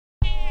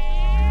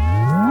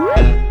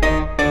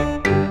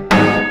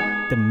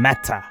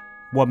matter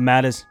what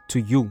matters to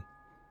you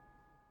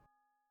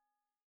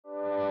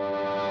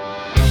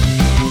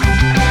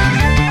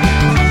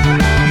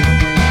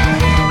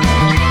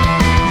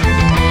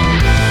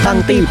ตั้ง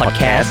ตี้พอด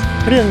แคสต์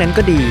เรื่องนั้น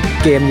ก็ดี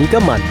เกมนี้ก็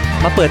มัน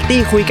มาเปิดตี้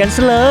คุยกันซ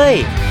ะเลย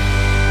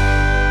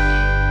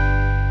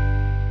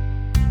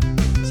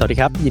สวัสดี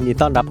ครับยินดี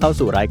ต้อนรับเข้า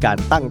สู่รายการ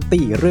ตั้ง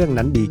ตี้เรื่อง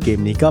นั้นดีเกม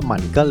นี้ก็มั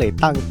นก็เลย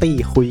ตั้งตี้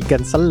คุยกั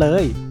นซะเล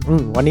ย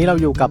วันนี้เรา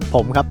อยู่กับผ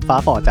มครับฟ้า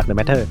ฝ่อจาก The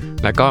Matter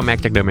แล้วก็แม็ก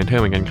จาก The Matter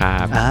เหมือนกันครั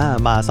บ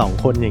มา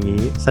2คนอย่าง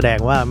นี้แสดง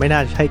ว่าไม่น่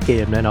าใช่เก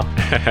มนะเนาะ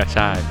ใ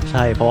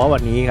ช่เพราะว่าวั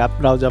นนี้ครับ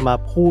เราจะมา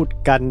พูด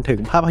กันถึง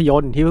ภาพย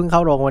นตร์ที่เพิ่งเข้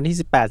าโรงวันที่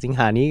18สิงห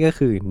านี้ก็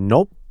คือน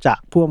บจาก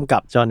ผู้กำกั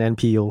บจอห์น แอน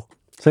พีล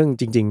ซึ่ง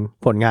จริง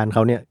ๆผลงานเข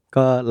าเนี่ย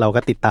ก็เราก็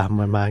ติดตาม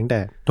มันมาตั้งแ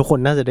ต่ทุกคน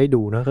น่าจะได้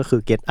ดูนะก็คื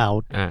อ Get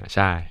Out ใ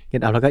ช่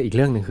Get Out แล้วก็อีกเ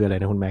รื่องนึงคืออะไร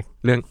นะคุณแม็ก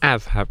เรื่อง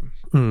Us ครับ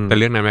แต่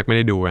เรื่องนั้นแม็กไม่ไ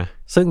ด้ดูนะ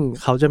ซึ่ง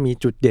เขาจะมี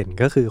จุดเด่น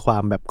ก็คือควา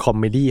มแบบคอม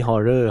เมดี้ฮอ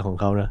ร์เรอร์ของ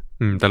เขานะ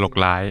ตลก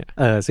ร้าย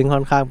ซึ่งค่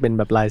อนข้างเป็นแ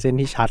บบลายเส้น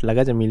ที่ชัดแล้ว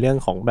ก็จะมีเรื่อง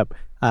ของแบบ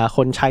ค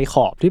นชายข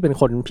อบที่เป็น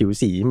คนผิว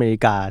สีอเมริ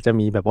กาจะ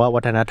มีแบบว่า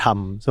วัฒนธรรม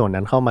ส่วน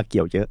นั้นเข้ามาเ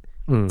กี่ยวเยอะ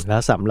แล้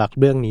วสำหรับ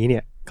เรื่องนี้เ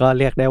นี่ยก็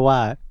เรียกได้ว่า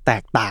แต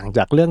กต่างจ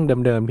ากเรื่อง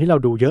เดิมๆที่เรา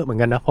ดูเยอะเหมือน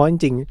กันนะเพราะจ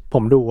ริงๆผ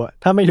มดูอะ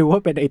ถ้าไม่รู้ว่า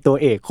เป็นไอตัว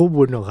เอกคู่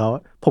บุญของเขา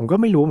ผมก็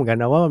ไม่รู้เหมือนกัน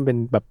นะว่ามันเป็น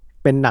แบบ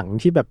เป็นหนัง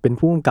ที่แบบเป็น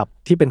ผู้กำกับ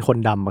ที่เป็นคน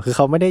ดำอะคือเ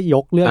ขาไม่ได้ย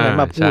กเรื่องนั้น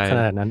มาพูดข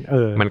นาดนั้น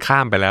มันข้า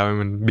มไปแล้ว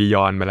มันบีย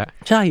อนไปแล้ว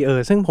ใช่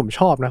ซึ่งผม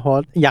ชอบนะเพราะ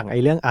อย่างไอ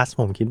เรื่อง Us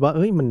ผมคิดว่า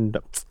มันแบ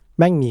บ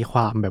แม่งมีคว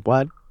ามแบบว่า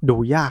ดู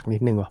ยากนิ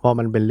ดนึงว่ะเพราะ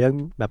มันเป็นเรื่อง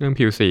แบบเรื่อง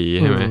ผิวสี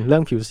ใช่ไหมเรื่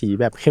องผิวสี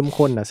แบบเข้ม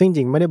ข้นนะซึ่งจ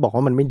ริงไม่ได้บอก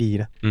ว่ามันไม่ดี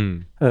นะ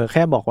แ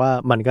ค่บอกว่า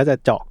มันก็จะ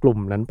เจาะกลุ่ม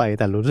นั้นไป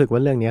แต่รู้สึกว่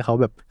าเรื่องนี้เขา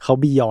แบบเขา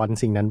บียอน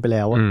สิ่งนั้นไปแ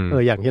ล้ว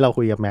อย่างที่เรา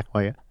คุยกับแม็กไ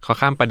ว้เขา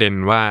ข้ามประเด็น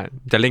ว่า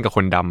จะเล่นกับค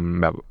นด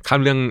ำแบบข้าม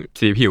เรื่อง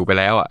สีผิวไป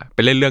แล้วอ่ะไป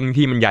เล่นเรื่อง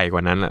ที่มันใหญ่กว่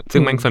านั้นอ่ะซึ่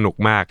งแม่งสนุก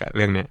มากอ่ะเ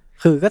รื่องเนี้ย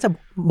คือก็จะ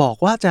บอก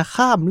ว่าจะ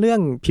ข้ามเรื่อ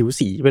งผิว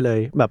สีไปเลย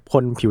แบบค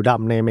นผิวด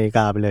ำในอเมริก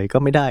าไปเลยก็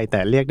ไม่ได้แต่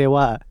เรียกได้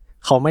ว่า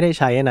เขาไม่ได้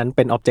ใช้อันนั้นเ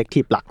ป็น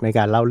objective หลักในก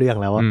ารเล่าเรื่อง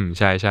แล้ว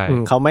ใช่ใช่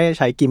เขาไม่ได้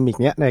ใช้กิมมิก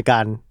เนี้ยในกา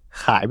ร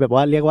ขายแบบว่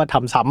าเรียกว่าท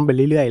ำซ้ำไป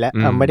เรื่อยๆแล้ว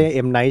ไม่ได้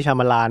M Night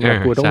Shyamalan แบบ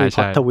กูต้องมี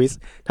plot twist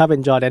ถ้าเป็น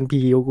Jordan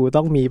Peele กู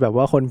ต้องมีแบบ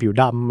ว่าคนผิว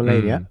ดำอะไรอ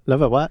ย่างเงี้ยแล้ว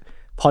แบบว่า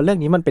พอเรื่อง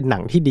นี้มันเป็นหนั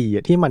งที่ดี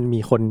ที่มันมี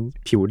คน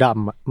ผิวด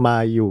ำมา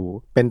อยู่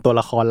เป็นตัว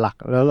ละครหลัก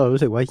แล้วเรา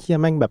รู้สึกว่าเหี้ย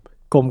แม่งแบบ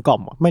กลมกล่อ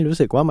มไม่รู้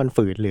สึกว่ามัน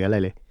ฝืดหรืออะไร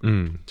เลย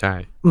ใช่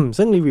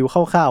ซึ่งรีวิวค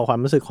ร่าวๆความ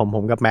รู้สึกของผ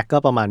มกับแม็กก็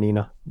ประมาณนี้เ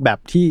นาะแบบ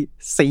ที่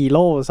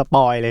0สป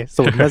อยเลย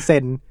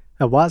 0%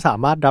 แบบว่าสา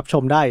มารถรับช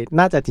มได้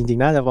น่าจะจริง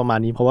ๆน่าจะประมาณ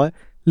นี้เพราะว่า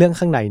เรื่อง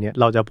ข้างในเนี่ย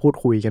เราจะพูด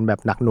คุยกันแบบ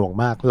หนักหน่วง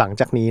มากหลัง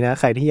จากนี้นะ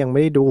ใครที่ยังไ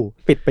ม่ได้ดู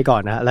ปิดไปก่อ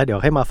นนะแล้วเดี๋ยว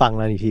ให้มาฟัง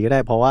กันอีกทีก็ได้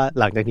เพราะว่า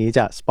หลังจากนี้จ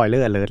ะสปอยเลอ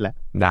ร์อเลิร์ทแล้ว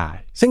ได้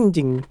ซึ่งจ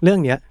ริงๆเรื่อง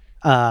เนี้ย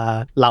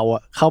เรา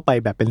เข้าไป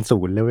แบบเป็นศู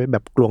นย์เลยแบ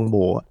บกลวงโบ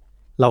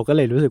เราก็เ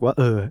ลยรู้สึกว่า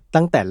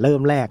ตั้งแต่เริ่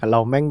มแรกเรา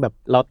แม่งแบบ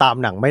เราตาม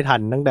หนังไม่ทั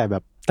นตั้งแต่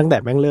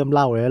แม่งเริ่มเ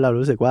ล่าแล้วเรา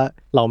รู้สึกว่า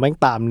เราแม่ง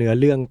ตามเนื้อ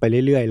เรื่องไป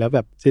เรื่อยๆแล้วแบ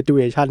บซิทูเ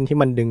อชั่นที่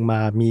มันดึงมา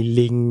มี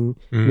ลิง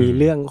มี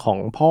เรื่องของ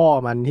พ่อ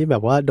มันที่แบ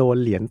บว่าโดน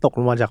เหรียญตกล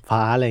งมาจากฟ้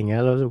าอะไรเงี้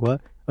ยเรารู้สึกว่า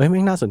แ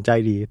ม่งน่าสนใจ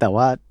ดีแต่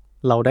ว่า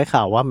เราได้ข่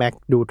าวว่าแม็ก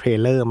ดูเทรล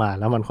เลอร์มา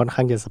แล้วมันค่อนข้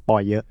างจะสปอ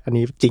ยเยอะอัน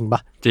นี้จริงปะ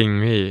จริง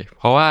พี่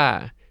เพราะว่า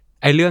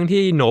ไอเรื่อง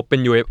ที่โนบเป็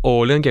น UFO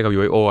เรื่องเกี่ยวกับ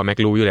UFO แม็ก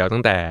รู้อยู่แล้วตั้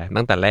งแ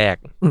ต่แรก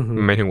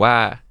หมายถึงว่า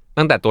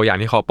ตั้งแต่ตัวอย่าง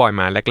ที่เขาปล่อย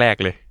มาแรก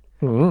ๆเลย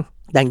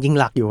แดงยิง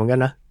หลักอยู่เหมือนกัน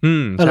นะ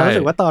เรารู้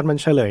สึกว่าตอนมัน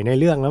เฉลยใน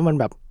เรื่องแล้วมัน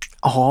แบบ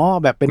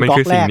แบบเป็นก๊อกแรกมัน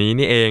คือสิ่งนี้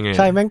นี่เองใ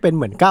ช่แม่งเป็นเ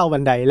หมือนก้าวบั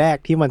นไดแรก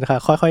ที่มัน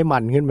ค่อยๆมั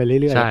นขึ้นไปเรื่อ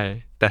ยๆใช่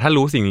แต่ถ้า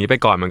รู้สิ่งนี้ไป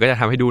ก่อนมันก็จะ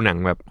ทำให้ดูหนัง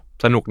แบบ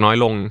สนุกน้อย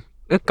ลง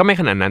ก็ไม่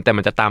ขนาดนั้นแต่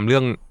มันจะตามเรื่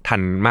องทั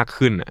นมาก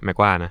ขึ้นแม็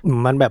กว่านะ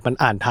มันแบบมัน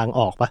อ่านทาง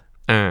ออกปะ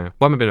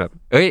ว่ามันเป็นแบบ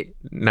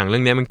หนังเรื่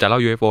องนี้มันจะเล่า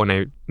UFO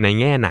ใน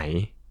แง่ไหน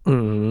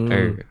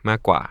มาก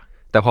กว่า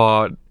แต่พอ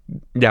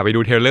อย่าไปดู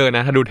เทรลเลอร์น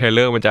ะถ้าดูเทรลเล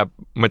อร์มัน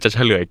จะเฉ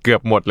ลยเกือ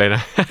บหมดเลยน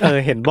ะ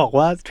เห็นบอก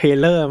ว่าเทรล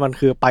เลอร์มัน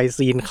คือไป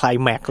ซีนไคล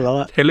แม็กซ์แล้ว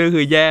เทรลเลอร์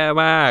คือแย่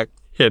มาก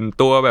เห็น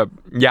ตัวแบบ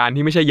ยาน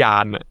ที่ไม่ใช่ยา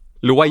น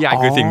รู้ว่ายาน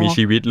คือสิ่งมี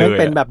ชีวิตเลย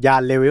เป็นแบบยา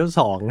นเลเวล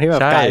2ที่แบ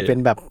บกลายเป็น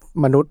แบบ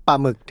มนุษย์ปลา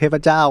หมึกเทพ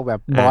เจ้าแบบ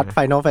บอส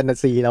Final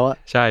Fantasy แล้วอะ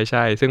ใ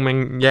ช่ๆซึ่งมัน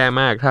แย่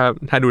มาก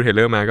ถ้าดูเทรลเ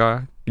ลอร์มาก็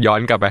ย้อ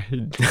นกลับไป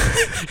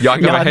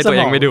ให้ตัวเ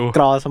องไม่ดูก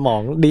รอสมอ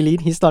ง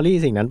delete history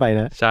สิ่งนั้นไป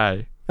นะใช่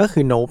ก็คื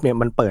อโนบเนี่ย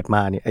มันเปิดม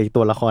าเนี่ยไอ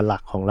ตัวละครหลั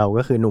กของเรา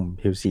ก็คือหนุ่ม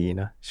ผิวสี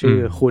นะชื่อ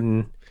คุณ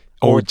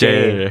โอเ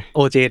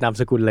จนาม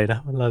สกุลเลยนะ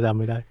เราจำ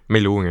ไม่ได้ไ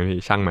ม่รู้เหมือนกัน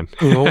พี่ช่างมัน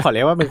ผมขอเ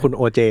รียกว่าเป็นคุณโ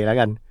อเจแล้ว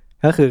กัน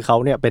ก็คือเขา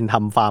เนี่ยเป็นท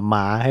ำฟาร์ม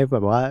ม้าให้แบ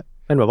บว่า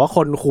เป็นแบบว่าค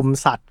นคุม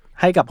สัตว์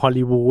ให้กับฮอล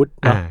ลีวูด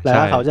นะแล้ว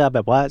เขาจะแบ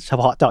บว่าเฉ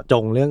พาะเจาะจ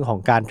งเรื่องของ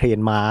การเทรน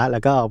ม้าแล้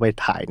วก็เอาไป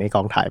ถ่ายในก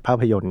องถ่ายภา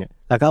พยนตร์เนี่ย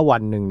แล้วก็วั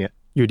นนึงเนี่ย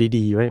อยู่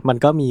ดีๆเว้ยมัน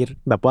ก็มี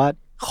แบบว่า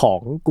ขอ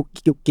งกุ๊ก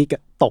กิ๊ก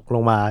ตกล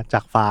งมาจา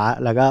กฟ้า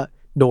แล้วก็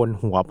โดน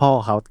หัวพ่อ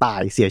เขาตา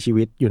ยเสียชี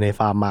วิตอยู่ในฟ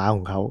าร์มม้าข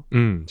องเขา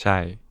ใช่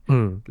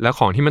แล้ว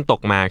ของที่มันต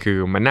กมาคือ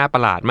มันน่าปร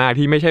ะหลาดมาก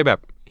ที่ไม่ใช่แบบ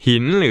หิ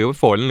นหรือ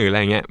ฝนหรืออะไร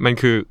เงี้ยมัน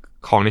คือ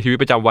ของในชีวิต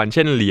ประจำวันเ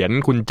ช่นเหรียญ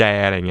กุญแจ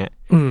อะไรเงี้ย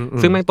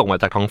ซึ่งแม่งตกมา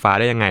จากท้องฟ้า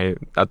ได้ยังไง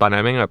แต่ตอนนั้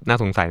นแม่งแบบน่า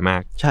สงสัยมา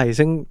กใช่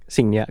ซึ่ง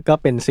สิ่งเนี้ยก็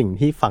เป็นสิ่ง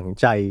ที่ฝัง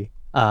ใจ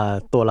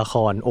ตัวละค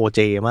ร OJ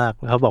มาก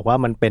เขาบอกว่า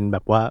มันเป็นแบ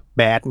บว่า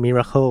bad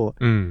miracle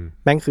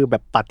แม่งคือแบ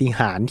บปาฏิห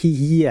าริย์ที่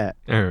เหี้ย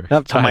แล้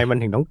วทำไมมัน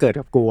ถึงต้องเกิด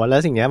กับกูแล้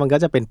วสิ่งนี้มันก็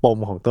จะเป็นปม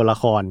ของตัวละ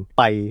คร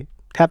ไป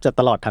แทบจะ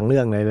ตลอดทั้งเรื่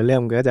องเลยแล้วเรื่อ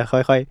งมันก็จะค่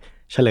อย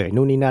ๆเฉลย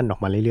นู่นนี่นั่นออ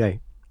กมาเรื่อย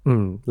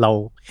ๆเรา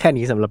แค่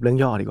นี้สำหรับเรื่อง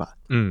ย่อดีกว่า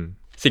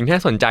สิ่งที่น่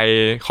าสนใจ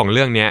ของเ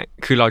รื่องเนี้ย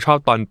คือเราชอบ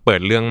ตอนเปิ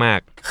ดเรื่องมาก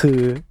คือ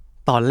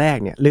ตอนแรก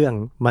เนี่ยเรื่อง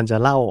มันจะ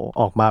เล่า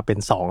ออกมาเป็น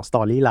2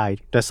 story line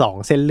แต่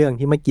2เส้นเรื่อง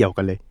ที่ไม่เกี่ยว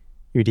กันเลย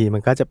อยู่ดีมั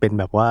นก็จะเป็น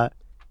แบบว่า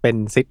เป็น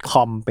ซิทค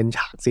อมเป็นฉ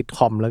ากซิทค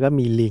อมแล้วก็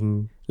มี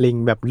ลิง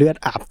แบบเลือด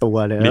อาบตัว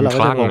เลยแล้วเราก็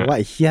จะงงว่าไ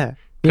อ้เหี้ย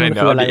นี่มัน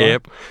คืออะไรว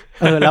ะ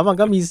แล้วมัน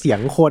ก็มีเสียง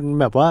คน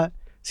แบบว่า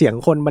เสียง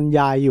คนบรรย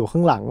ายอยู่ข้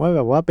างหลังว่าแ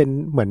บบว่าเป็น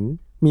เหมือน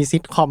มีซิ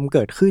ทคอมเ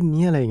กิดขึ้น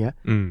นี่อะไรเงี้ย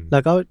แล้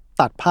วก็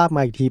ตัดภาพม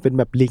าอีกทีเป็น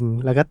แบบลิง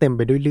แล้วก็เต็มไ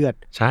ปด้วยเลือด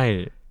ใช่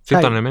ซึ่ง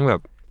ตอนนั้นแม่งแบ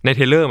บในเท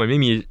รลเลอร์มันไม่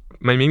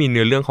มีเ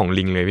นื้อเรื่องของ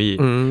ลิงเลยพี่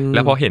แล้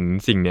วพอเห็น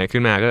สิ่งเนี้ยขึ้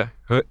นมาก็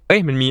เฮ้ย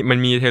มัน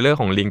มีเทรลเลอร์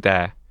ของลิงแต่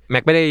แม็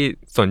กไม่ได้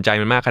สนใจ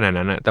มันมากขนาด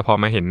นั้นอะแต่พอ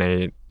มาเห็นใน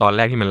ตอนแ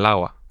รกที่มันเล่า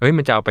อะเฮ้ย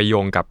มันจะเอาไปโย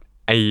งกับ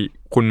ไอ้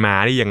คุณม้า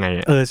ได้ยังไง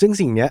ซึ่ง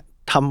สิ่งเนี้ย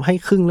ทำให้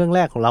ครึ่งเรื่องแร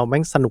กของเราแม่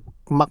งสนุก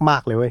มา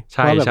กๆเลยเว้ย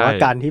ว่าแบบว่า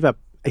การที่แบบ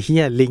ไอ้เหี้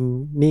ยลิง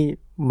นี่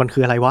มันคื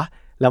ออะไรวะ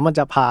แล้วมันจ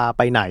ะพาไ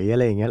ปไหนอะ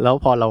ไรอย่างเงี้ยแล้ว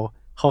พอเรา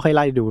ค่อยๆไ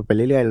ล่ดูไปเ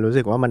รื่อยๆรู้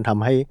สึกว่ามันท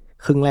ำให้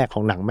ครึ่งแรกข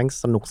องหนังแม่ง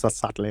สนุก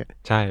สัสๆเลย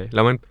ใช่แ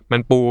ล้วมั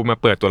นปูมา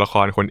เปิดตัวละค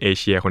รคนเอ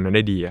เชียคนนั้นไ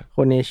ด้ดีอะค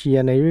นเอเชีย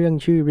ในเรื่อง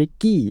ชื่อริก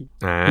กี้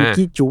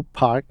จู๊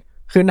พาร์ค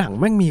คือหนัง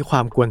แม่งมีคว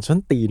ามกวนส้น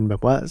ตีนแบ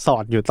บว่าสอ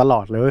ดอยู่ตลอ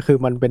ดเลยคือ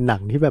มันเป็นหนั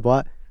งที่แบบว่า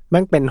แ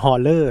ม่งเป็นฮอ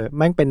ร์เรอร์แ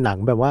ม่งเป็นหนัง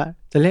แบบว่า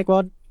จะเรียกว่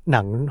าห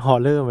นังฮอ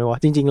ร์เรอร์ไหมวะ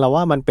จริงๆเรา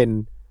ว่ามันเป็น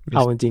เอ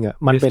าจริงๆอ่ะ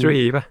มันเป็น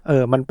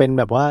มันเป็น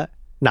แบบว่า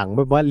หนังแ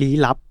บบว่าลี้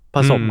ลับผ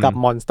สมกับ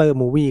มอนสเตอร์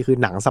มูวี่คือ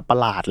หนังสัตว์ประ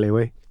หลาดเลยเ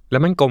ว้ยแล้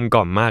วมันกลมก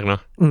ล่อมมากเนา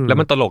ะแล้ว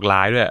มันตลกร้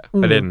ายด้วย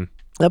ประเด็น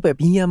แล้วแบบ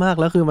เหี้ยมาก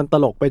แล้วคือมันต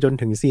ลกไปจน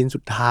ถึงซีนสุ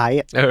ดท้าย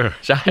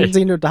ใช่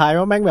ซีนสุดท้าย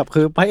ว่าแม่งแบบ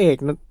คือพระเอก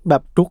แบ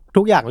บ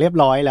ทุกอย่างเรียบ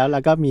ร้อยแล้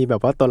วก็มีแบ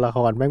บว่าตัวละค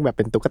รแม่งแบบเ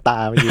ป็นตุ๊กตา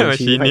มายืน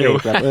ชี้พระเอก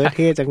แบบเ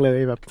ท่จังเลย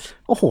แบบ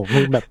โอ้โห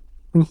มึงแบบ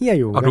มึงเหี้ย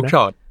อยู่เอาทุก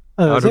ช็อต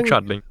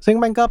ซึ่ง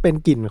แม่งก็เป็น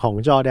กลิ่นของ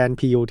จอร์แดน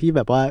พีลที่แ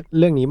บบว่า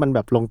เรื่องนี้มันแบ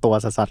บลงตัว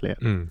สัสๆเลย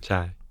ใ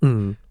ช่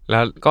แล้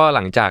วก็ห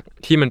ลังจาก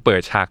ที่มันเปิ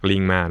ดฉากลิ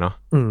งมาเนาะ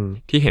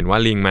ที่เห็นว่า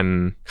ลิงมัน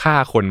ฆ่า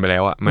คนไปแล้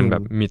วอ่ะมันแบ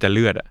บมีแต่เ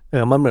ลือดอ่ะ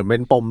มันเหมือนเป็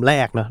นปมแร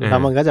กเนาะแล้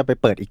วมันก็จะไป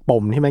เปิดอีกป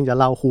มที่แม่งจะ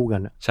เล่าคู่กั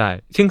นใช่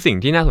ซึ่งสิ่ง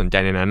ที่น่าสนใจ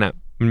ในนั้นอ่ะ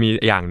มันมี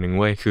อย่างหนึ่ง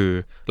เว้ยคือ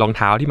รองเ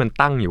ท้าที่มัน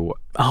ตั้งอยู่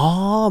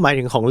หมาย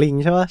ถึงของลิง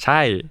ใช่ปะใ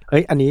ช่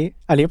อัน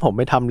นี้ผมไ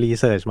ปทำรี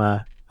เสิร์ชมา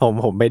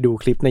ผมไปดู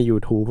คลิปใน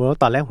YouTube แล้ว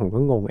ตอนแรกผมก็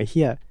งงไอ้เ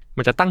หี้ย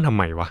มันจะตั้งทำ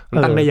ไมวะมัน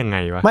ตั้งได้ยังไง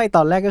วะไม่ต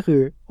อนแรกก็คือ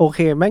โอเค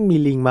แม่งมี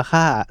ลิงมา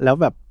ฆ่าแล้ว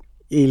แบบ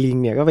อีลิง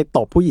เนี่ยก็ไปต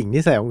บผู้หญิง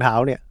ที่ใส่รองเท้า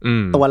เนี่ย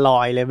ตัวลอ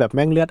ยเลยแบบแ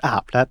ม่งเลือดอา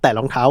บแล้วแต่ร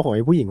องเท้าของไ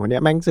อ้ผู้หญิงคนนี้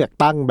แม่งเสือก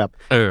ตั้งแบบ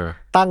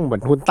ตั้งเหมือ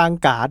นคุณตั้ง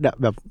การ์ดอะ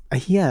แบบไอ้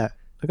เหี้ย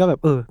แล้วก็แบบ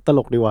ตล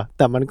กดีว่ะแ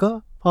ต่มันก็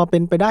พอเป็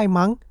นไปได้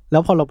มั้งแล้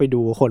วพอเราไป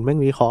ดูคนแม่ง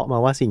วิเคราะห์มา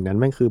ว่าสิ่งนั้น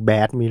แม่งคือ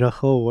bad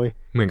miracle เว้ย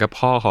เหมือนกับ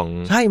พ่อของ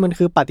ใช่มัน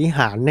คือปาฏิห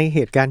าริย์ในเห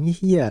ตุการณ์เ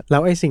หี้ยแล้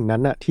วไอ้สิ่งนั้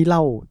นอะที่เล่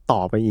าต่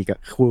อไปอีกอะ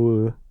คือ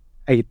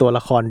ไอ้ตัวล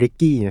ะครริก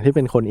กี้เนี่ยที่เ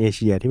ป็นคนเอเ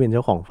ชียที่เป็นเจ้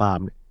าของฟาร์ม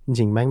จ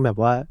ริงๆแม่งแบบ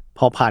ว่าพ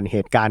อผ่านเห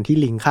ตุการณ์ที่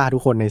ลิงฆ่าทุ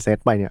กคนในเซต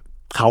ไปเนี่ย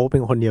เขาเป็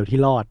นคนเดียวที่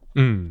รอด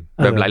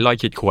แบบไร้รอย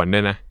ขีดข่วนด้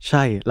วยนะใ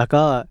ช่แล้ว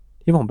ก็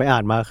ที่ผมไปอ่า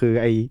นมาคือ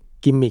ไอ้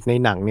กิมมิกใน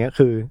หนังเนี้ย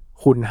คือ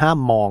คุณห้าม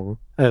มอง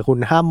คุณ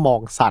ห้ามมอ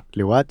งสัตว์ห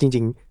รือว่าจ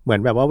ริงๆเหมือน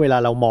แบบว่าเวลา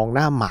เรามองห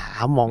น้าหมา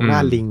มองหน้า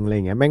ลิงอะไร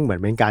เงี้ยแม่งเหมือ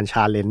นเป็นการช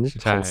าเลนจ์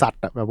ของสัตว์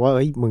แบบว่าเ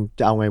ฮ้ยมึง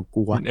จะเอาไง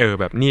กูวะ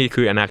แบบนี่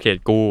คืออาณาเขต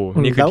กู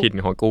นี่คือถิ่น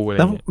ของกูอะไร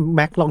แล้วแ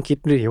ม็กลองคิด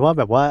ดูดิว่า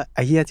แบบว่าไ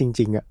อ้เหี้ยจ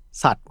ริงๆอ่ะ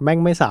สัตว์แม่ง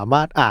ไม่สาม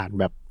ารถอ่าน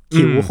แบบ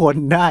คิ้วคน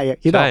ได้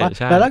คิดออกปะ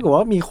แล้วถ้าเกิด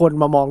ว่ามีคน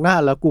มามองหน้า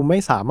แล้วกูไม่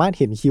สามารถ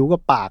เห็นคิ้วกั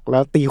บปากแล้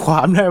วตีควา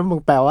มได้ว่ามึ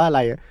งแปลว่าอะไร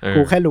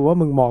กูแค่รู้ว่า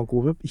มึงมองกู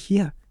แบบเหี้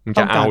ยมึง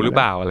จะเอาหรือเ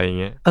ปล่าอะไร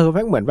เงี้ยแ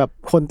ม่งเหมือนแบบ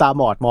คนตา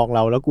บอดมองเร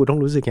าแล้วกูต้อง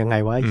รู้สึกยังไง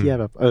วะเหี้ย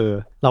แบบ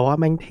เราว่า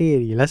แม่งเท่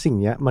ดีและสิ่ง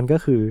เนี้ยมันก็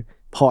คือ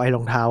พอไอ้ร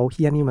องเท้าเ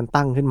หี้ยนี่มัน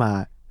ตั้งขึ้นมา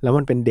แล้ว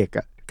มันเป็นเด็ก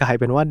อ่ะกลาย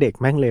เป็นว่าเด็ก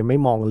แม่งเลยไม่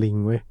มองลิง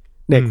เว้ย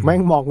เด็กแม่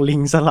งมองลิ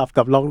งสลับ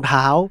กับรองเ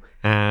ท้า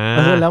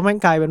แล้วแม่ง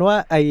กลายเป็นว่า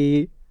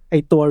ไอ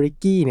ตัวริก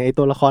กี้เนี่ยไอ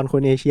ตัวละครค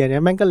นเอเชียเนี่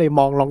ยแม่งก็เลย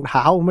มองรองเ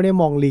ท้าไม่ได้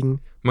มองลิง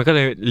มันก็เล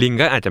ยลิง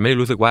ก็อาจจะไม่ได้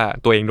รู้สึกว่า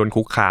ตัวเองโดน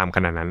คุกคามข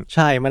นาดนั้นใ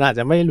ช่มันอาจจ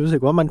ะไม่รู้สึ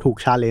กว่ามันถูก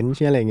ชาเลน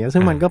จ์อะไรอย่างเงี้ย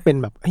ซึ่งมันก็เป็น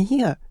แบบไอ้เ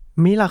หี้ย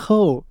มิราเคิ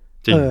ล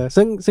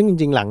ซึ่งจ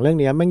ริงๆหลังเรื่อง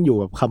นี้แม่งอยู่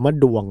กับคำว่า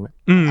ดวง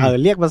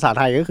เรียกภาษาไ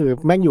ทยก็คือ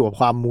แม่งอยู่กับ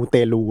ความมูเต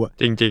ลูอ่ะ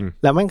จริง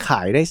ๆแล้วแม่งข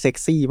ายได้เซ็ก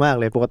ซี่มาก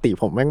เลยปกติ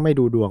ผมแม่งไม่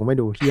ดูดวงไม่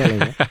ดูเหี้ยอะไร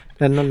เงี้ยแ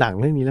ต่หนัง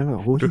เรื่องนี้แล้วแบ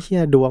บโอ้เหี้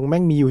ยดวงแม่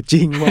งมีอยู่จ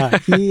ริงว่ะ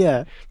เหี้ย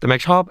แต่แม็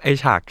กชอบไอ้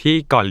ฉากที่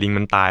ก่อนลิง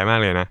มันตายมา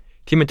กเลยนะ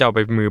ที่มันจะเอาไป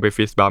มือไป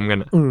ฟิสบัมกั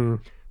น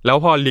แล้ว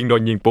พอลิงโด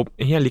นยิงปุ๊บไ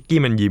อ้เหี้ยลิกกี้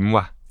มันยิ้ม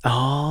ว่ะ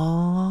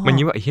มัน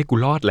ยิ้มว่าไอ้เหี้ยกู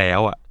รอดแล้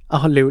วอ่ะ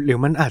หรือ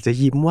มันอาจจะ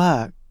ยิ้มว่า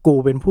กู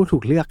เป็นผู้ถู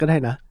กเลือกก็ได้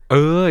นะ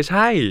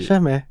ใช่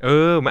ไหม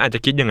มันอาจจะ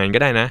คิดอย่างนั้นก็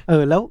ได้นะ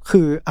แล้ว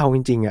คือเอาจ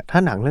ริงๆอ่ะถ้า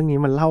หนังเรื่องนี้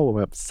มันเล่า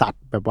แบบสัต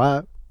ว์แบบว่า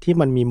ที่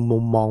มันมีมุ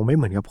มมองไม่เ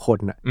หมือนกับคน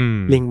อ่ะ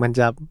ลิงมัน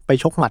จะไป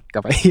ชกหมัด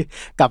กับ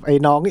ไอ้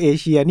น้องเอ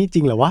เชียนี่จ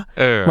ริงเหรอวะ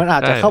มันอา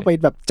จจะเข้าไป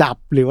แบบจับ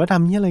หรือว่าท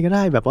ำนี่อะไรก็ไ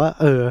ด้แบบว่า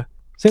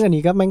ซึ่งอัน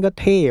นี้ก็แม่งก็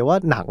เท่ว่า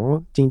หนัง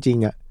จริง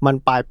ๆอ่ะมัน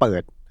ปลายเปิ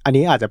ดอัน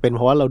นี้อาจจะเป็นเพ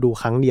ราะว่าเราดู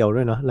ครั้งเดียวด้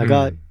วยเนาะแล้วก็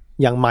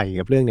ยังใหม่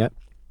กับเรื่องเนี้ย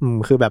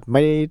คือแบบไ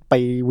ม่ได้ไป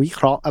วิเค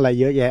ราะห์อะไร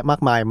เยอะแยะมา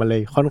กมายมันเล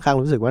ยค่อนข้าง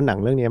รู้สึกว่าหนัง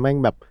เรื่องนี้แม่ง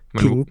แบบ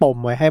ทิ้งปม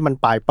ไว้ให้มัน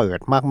ปลายเปิด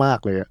มาก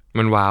ๆเลย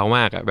มันว้าวม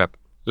ากอะแบบ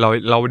เ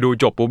ราดู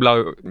จบปุ๊บเรา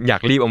อยา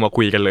กรีบเอามา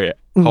คุยกันเลย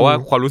เพราะว่า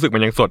ความรู้สึกมั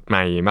นยังสดให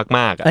ม่ม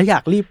ากๆอะแล้วอยา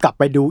กรีบกลับ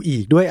ไปดูอี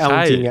กด้วยเอา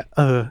จริง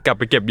กลับไ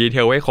ปเก็บดีเท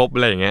ลไว้ครบอ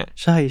ะไรอย่างเงี้ย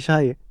ใช่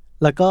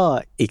ๆแล้วก็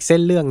อีกเส้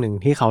นเรื่องนึง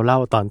ที่เขาเล่า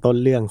ตอนต้น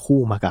เรื่องคู่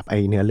มากับไอ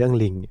เนื้อเรื่อง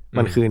ลิง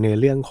มันคือเนื้อ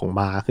เรื่องของ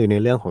มาคือเนื้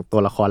อเรื่องของตั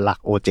วละครหลัก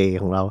OJ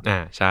ของเรา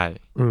ใช่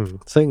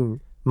ซึ่ง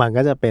มัน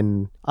ก็จะเป็น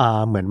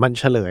เหมือนมัน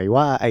เฉลย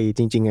ว่าไอ้จ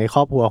ริงๆไอ้คร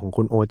อบครัวของ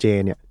คุณ OJ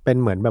เนี่ยเป็น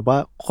เหมือนแบบว่า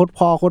โคตร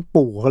พ่อโคตร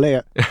ปู่เขาเลย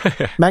อ่ะ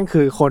แม่ง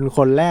คือค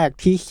นแรก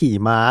ที่ขี่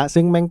ม้า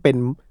ซึ่งแม่งเป็น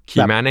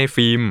ขี่ม้าใน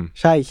ฟิล์ม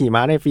ใช่ขี่ม้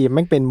าในฟิล์มแ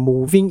ม่งเป็น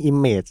moving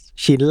image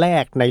ชิ้นแร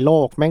กในโล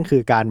กแม่งคื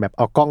อการแบบเ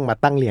อากล้องมา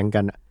ตั้งเรียง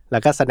กันแล้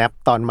วก็ snap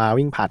ตอนมา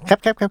วิ่งผ่านแคป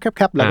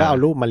แล้วก็เอา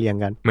รูปมาเรียง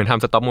กันเหมือนท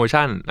ำ stop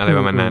motion อะไรป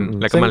ระมาณนั้น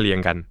แล้วก็มาเรียง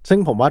กันซึ่ง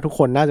ผมว่าทุกค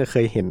นน่าจะเค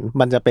ยเห็น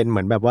มันจะเป็นเห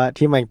มือนแบบว่า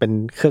ที่มันเป็น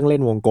เครื่องเล่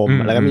นวงกลม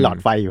แล้วก็มีหลอด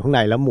ไฟอยู่ข้างใน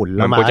แล้วหมุนแ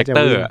ล้วมาจะ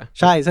วิ่ง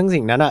ใช่ซึ่ง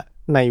สิ่งนั้นอ่ะ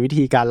ในวิ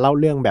ธีการเล่า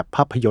เรื่องแบบภ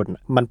าพยนตร์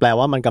มันแปล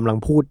ว่ามันกำลัง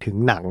พูดถึง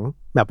หนัง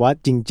แบบว่า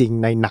จริง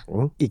ๆในหนัง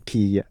อีก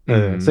ที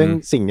ซึ่ง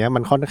สิ่งนี้มั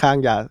นค่อนข้าง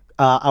จะ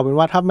เอาเป็น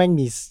ว่าถ้าแม่ง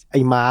มีไ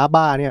อ้ม้า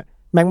บ้าเนี่ย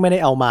แม่งไม่ได้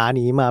เอาม้า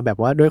นี้มาแบบ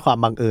ว่าด้วยความ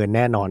บังเอิญ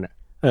แน่นอน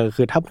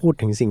คือถ้าพูด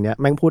ถึงสิ่งนี้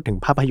แม่งพูดถึง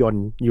ภาพยนต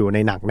ร์อยู่ใน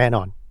หนังแน่น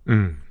อน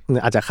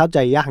อาจจะเข้าใจ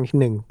ยากนิด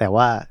นึงแต่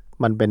ว่า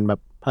มันเป็นแบบ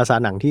ภาษา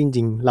หนังที่จ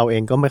ริงๆเราเอ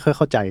งก็ไม่ค่อยเ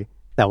ข้าใจ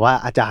แต่ว่า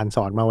อาจารย์ส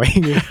อนมาไว้อย่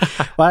างนี้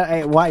ว่าไ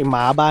อ้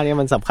ม้าบ้านนี้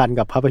มันสำคัญ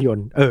กับภาพยน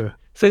ตร์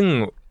ซึ่ง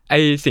ไอ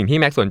สิ่งที่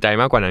แม็กสนใจ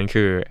มากกว่านั้น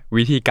คือ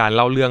วิธีการเ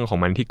ล่าเรื่องของ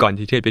มันที่ก่อน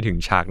ที่จะไปถึง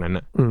ฉากนั้น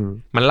อ่ะ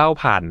มันเล่า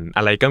ผ่านอ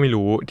ะไรก็ไม่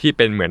รู้ที่เ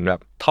ป็นเหมือนแบบ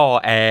ท่อ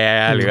แอ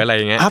ร์หรืออะไร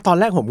เงี้ยตอน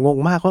แรกผมงง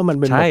มากว่ามัน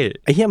เป็น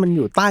ไอ้เหี้ยมันอ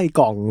ยู่ใต้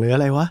กล่องหรืออ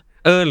ะไรวะ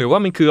หรือว่า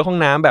มันคือห้อง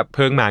น้ำแบบเ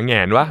พิงหมาแหง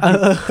นวะ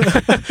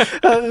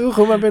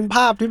คือมันเป็นภ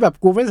าพที่แบบ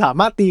กูไม่สา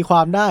มารถตีคว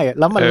ามได้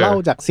แล้วมันเล่า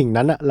จากสิ่ง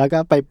นั้นอะแล้วก็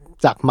ไป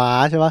จากม้า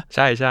ใช่ปะใ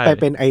ช่ใช่ไป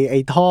เป็นไอ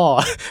ท่อ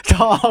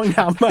ห้อง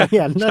น้ำหมาแหง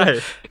นใช่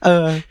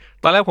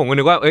ตอนแรกผมก็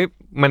นึกว่า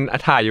มัน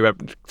ถ่ายอยู่แบบ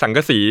สังก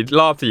ะสี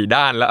รอบ4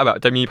ด้านแล้วแบบ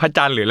จะมีพระ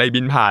จันทร์หรืออะไร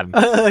บินผ่าน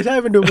ใช่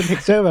มันดูเป็น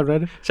texture แบบนั้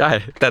นใช่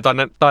แต่ตอน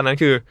นั้น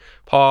คือ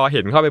พอเ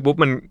ห็นเข้าไปปุ๊บ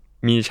มัน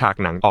มีฉาก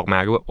หนังออกมา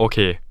ก็โอเค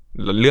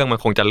เรื่องมัน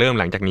คงจะเริ่ม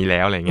หลังจากนี้แ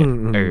ล้วอะไรเงี้ย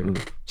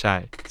ใช่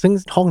ซึ่ง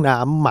ห้องน้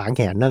ำหมาแห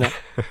งนนั่นแหละ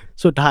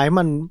สุดท้าย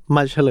มันม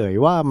าเฉลย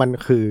ว่ามัน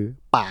คือ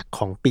ปากข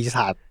องปีศ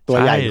าจตัว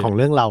ใหญ่ของเ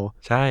รื่องเรา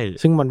ใช่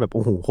ซึ่งมันแบบโ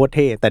อ้โหโคตรเ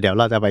ท่แต่เดี๋ยว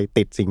เราจะไป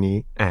ติดสิ่งนี้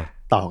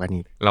ต่อกัน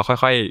อีกเรา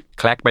ค่อยๆ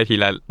แคลกไปที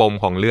ละปม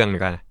ของเรื่องดี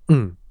กว่า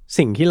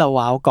สิ่งที่เรา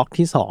ว้าวก๊อก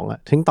ที่2อ่ะ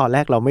ถึงตอนแร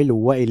กเราไม่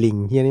รู้ว่าไอ้ลิง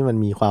เฮียนี่มัน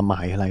มีความหม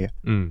ายอะไรอ่ะ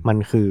มัน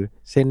คือ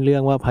เส้นเรื่อ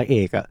งว่าพระเอ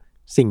กอ่ะ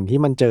สิ่งที่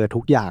มันเจอทุ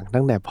กอย่าง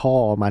ตั้งแต่พ่อ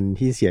มัน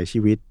ที่เสียชี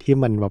วิตที่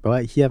มันแบบว่า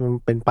เฮียมัน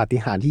เป็นปาฏิ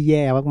หาริย์ที่แ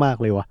ย่มาก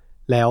ๆเลยว่ะ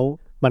แล้ว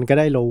มันก็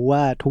ได้รู้ว่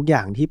าทุกอย่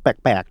างที่แ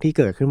ปลกๆที่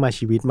เกิดขึ้นมา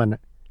ชีวิตมัน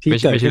ที่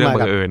เกิดขึ้นมา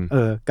กั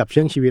บเ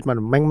รื่องชีวิตมัน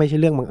ไม่ใช่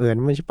เรื่องบังเอิญ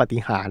ไม่ใช่ปาฏิ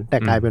หาริย์แต่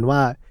กลายเป็นว่า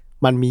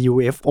มันมี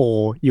UFO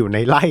อยู่ใน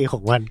ไร่ข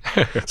องมัน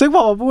ซึ่งพ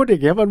อมาพูดอย่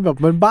างเงี้ยมันแบบ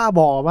มันบ้าบ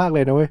อมากเล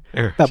ยนะเว้ย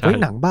แบบเฮ้ย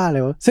หนังบ้าเล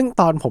ยวะซึ่ง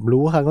ตอนผม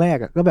รู้ครั้งแรก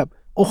อ่ะก็แบบ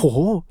โอ้โห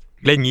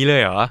เล่นงี้เล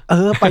ยเหรอ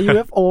ไป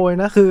UFO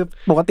นะคือ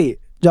ปกติ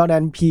จอร์แด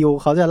นพีล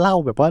เขาจะเล่า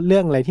แบบว่าเรื่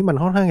องอะไรที่มัน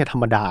ค่อนข้างจะธร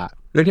รมดา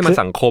เรื่องที่มัน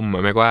สังคมอ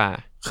ะแม้ว่า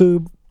คือ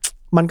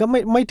มันก็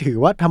ไม่ถือ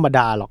ว่าธรรมด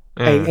าหรอก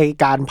ไอ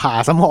การผ่า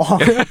สมอง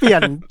เปลี่ย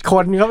นค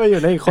นเข้าไปอ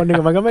ยู่ในอีกคนนึ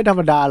งมันก็ไม่ธรร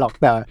มดาหรอก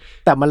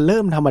แต่มันเริ่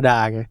มธรรมดา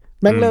ไง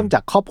แม่งเริ่มจา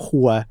กครอบค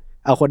รัว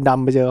เอาคนด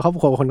ำไปเจอครอบ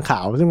ครัวคนขา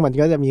วซึ่งมัน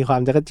ก็จะมีควา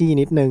มจักรจี้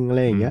นิดนึงอะไ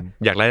รอย่างเงี้ย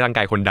อยากไล่ร่างก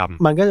ายคนด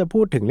ำมันก็จะพู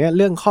ดถึงเนี่ยเ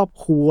รื่องครอบ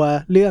ครัว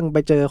เรื่องไป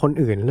เจอคน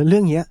อื่นแล้วเรื่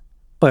องเนี้ย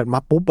เปิดมา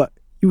ปุ๊บอะ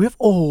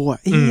UFO อ่ะ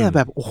ไอ้เหี้ยแ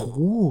บบโอ้โห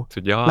สุ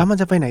ดยอดแล้วมัน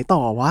จะไปไหนต่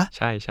อวะใ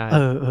ช่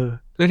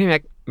เรื่องที่แม็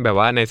กแบบ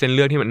ว่าในเส้นเ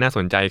รื่องที่มันน่าส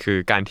นใจคือ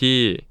การที่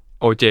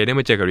โอเจได้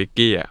มาเจอกับริก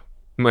กี้อ่ะ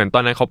เหมือนตอ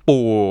นนั้นเขาปู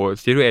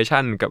ซิทูเอชั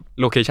นกับ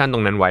โลเคชันตร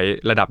งนั้นไว้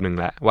ระดับหนึ่ง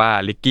แล้วว่า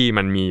ริกกี้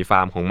มันมีฟ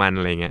าร์มของมัน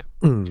อะไรเงี้ย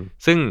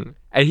ซึ่ง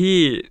ไอ้ที่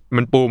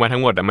มันปูมาทั้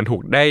งหมดอ่ะมันถู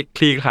กได้ค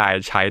ลี่คลาย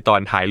ใช้ตอ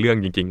นท้ายเรื่อง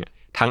จริงๆอ่ะ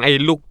ทั้งไอ้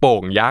ลูกโป่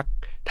งยักษ์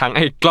ทั้งไ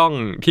อ้กล้อง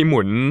ที่ห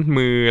มุน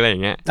มืออะไรอย่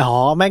างเงี้ย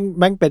แ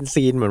ม่งเป็น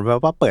ซีนเหมือนแบ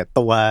บว่าเปิด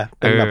ตัว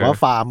เป็นแบบว่า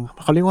ฟาร์ม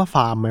เขาเรียกว่าฟ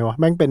าร์มไหมวะ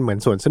แม่งเป็นเหมือน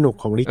สวนสนุก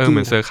ของริกกี้เห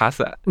มือนเซอร์คัส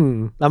อ่ะ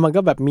แล้วมันก็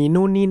แบบมี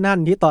นู่นนี่นั่น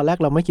ที่ตอนแรก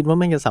เราไม่คิดว่า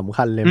แม่งจะสำ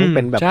คัญเลยมันเ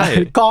ป็นแบบ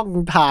กล้อง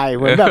ถ่ายเ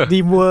หมือนแบบดี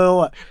มเวิล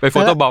ด์อ่ะไปโฟ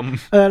โต้บอม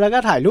แล้วก็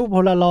ถ่ายรูปโพ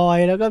ลารอย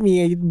ด์แล้วก็มี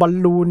บอล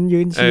ลูนยื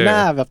นชี้หน้า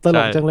แบบตล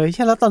กจังเลยใ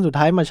ช่แล้วตอนสุด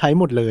ท้ายมาใช้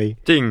หมดเลย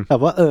จริงแบ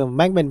บว่าแ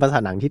ม่งเป็นภาษา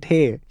หนังที่เ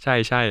ท่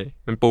ใช่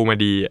มันปูมา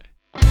ดีอ่ะ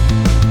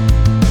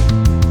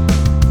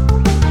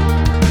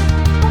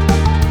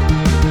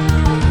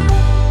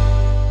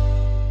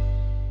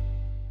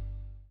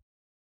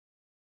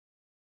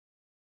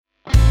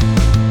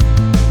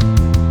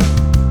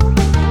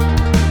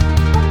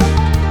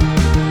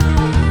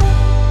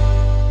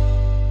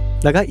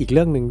แล้วก็อีกเ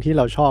รื่องนึงที่เ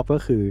ราชอบก็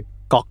คือ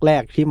ก๊อกแร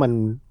กที่มัน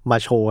มา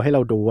โชว์ให้เร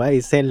าดูว่าไอ้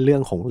เส้นเรื่อ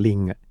งของลิง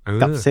อ่ะ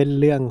กับเส้น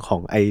เรื่องขอ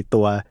งไอ้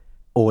ตัว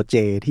OJ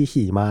ที่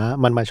ขี่ม้า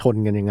มันมาชน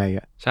กันยังไง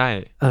อ่ะใช่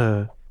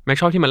แม็ก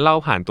ชอบที่มันเล่า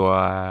ผ่านตัว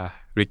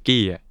ริก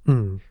กี้อ่ะ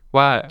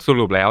ว่าส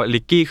รุปแล้วริ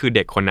กกี้คือเ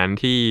ด็กคนนั้น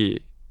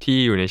ที่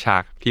อยู่ในฉา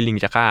กที่ลิง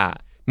จะฆ่า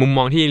มุมม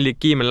องที่ลิก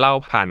กี้มันเล่า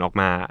ผ่านออก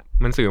มา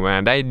มันสื่อมา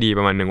ได้ดีป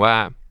ระมาณนึงว่า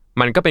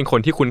มันก็เป็นคน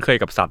ที่คุ้นเคย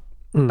กับสัตว์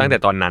ตั้งแต่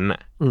ตอนนั้นอ่ะ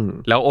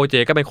แล้วโอเจ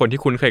ก็เป็นคนที่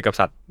คุ้นเคยกับ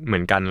สัตว์เหมื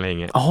อนกันอะไร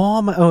เงี้ยอ๋อ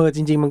จ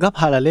ริงๆมันก็พ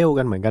าราเรล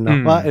กันเหมือนกันเนาะ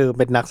ว่าเ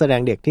ป็นนักแสด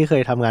งเด็กที่เค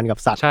ยทำงานกับ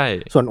สัตว์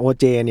ส่วนโอ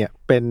เจเนี่ย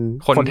เป็น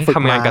คนที่ท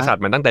ำงานกับสัต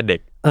ว์มันตั้งแต่เด็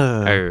ก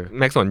แ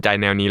ม็กสนใจ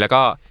แนวนี้แล้ว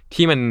ก็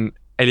ที่มัน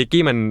ไอลิก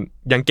กี้มัน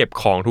ยังเก็บ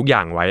ของทุกอย่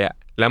างไว้อะ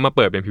แล้วมาเ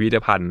ปิดเป็นพิพิธ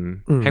ภัณฑ์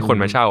ให้คน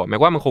มาเช่าแม้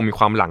ว่ามันคงมีค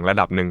วามหลังระ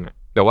ดับนึงอะ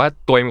แต่ว่า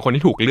ตัวเองเป็นคน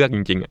ที่ถูกเลือกจ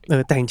ริงๆอ่ะ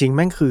แต่จริงๆแ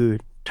ม่งคือ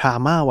ทรา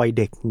ม่าวัย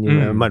เด็ก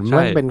เหมือน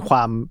มันเป็นค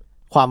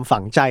วามฝั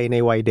งใจใน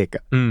วัยเด็กอ่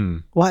ะ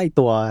ว่าไอ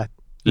ตัว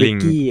ลิก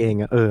กี้เอง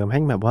อ่ะแม่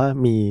งแบบว่า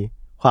มี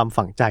ความ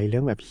ฝังใจเรื่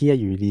องแบบเฮี้ย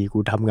อยู่ดีกู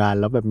ทำงาน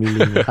แล้วแบบมี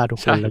ลิงฆ่าทุก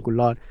คนแล้วกู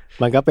รอด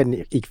มันก็เป็น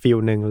อีกฟีล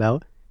นึงแล้ว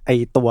ไอ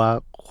ตัว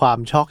ความ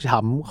ชอกช้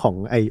ำของ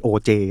ไอโอ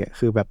เจอ่ะ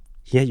คือแบบ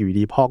เฮี้ยอยู่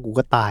ดีพ่อกู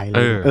ก็ตายเล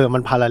ยมั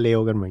นพาราเรล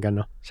กันเหมือนกันเ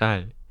นาะใช่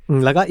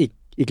แล้วก็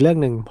อีกเรื่อง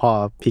นึงพอ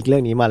พลิกเรื่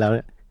องนี้มาแล้ว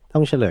ต้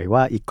องเฉลยว่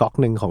าอีกก๊อก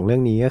นึงของเรื่อ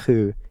งนี้ก็คื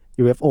อ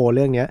UFO เ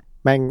รื่องเนี้ย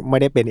แม่งไม่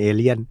ได้เป็นเอเ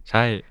ลี่ยนใ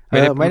ช่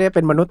ไม่ได้เ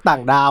ป็นมนุษย์ต่า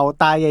งดาว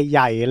ตาให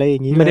ญ่ๆอะไรอย่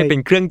างงี้ไม่ได้เป็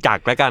นเครื่องจัก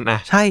รแล้วกัน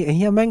ใช่ไอ้เ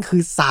หี้ยแม่งคื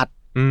อสัตว์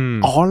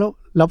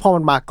แล้วพอมั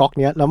นมาก๊อก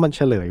เนี้ยแล้วมันเ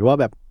ฉลยว่า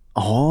แบบ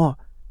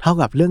เท่า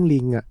กับเรื่องลิ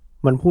งอ่ะ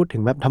มันพูดถึ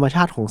งแบบธรรมช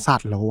าติของสั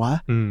ตว์เหรอวะ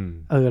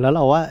แล้วเร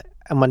าว่า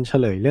มันเฉ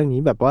ลยเรื่อง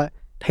นี้แบบว่า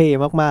เท่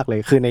มากๆเลย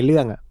คือในเรื่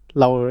องอ่ะ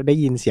เราได้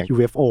ยินเสียง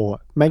UFO อ่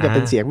ะแม่งจะเ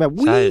ป็นเสียงแบบ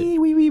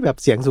วิแบบ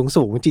เสียง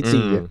สูงๆ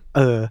จี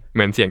ๆเห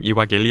มือนเสียงอีว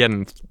าเกเลียน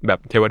แบบ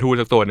เทวทูต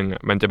สักตัวนึงอ่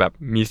ะมันจะแบบ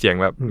มีเสียง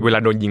แบบเวลา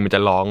โดนยิงมันจะ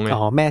ร้องเลย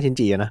แม่ชิน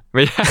จินะไ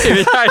ม่ใ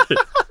ช่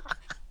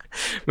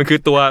มันคือ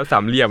ตัวสา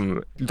มเหลี่ยม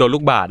ตัวลู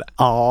กบาศก์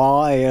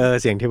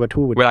เสียงเทว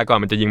ทูตเวลาก่อน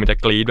มันจะยิงมันจะ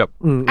กรี๊ดแบบ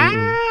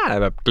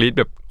แบบกรี๊ด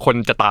แบบคน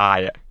จะตาย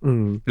อ่ะ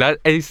แล้ว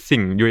ไอ้สิ่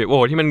ง UFO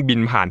ที่มันบิน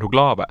ผ่านทุก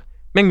รอบอ่ะ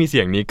แม่งมีเสี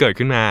ยงนี้เกิด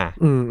ขึ้นมา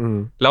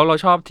แล้วเรา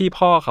ชอบที่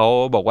พ่อเขา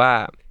บอกว่า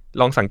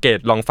ลองสังเกต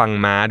ลองฟัง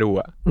ม้าดู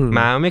อ่ะ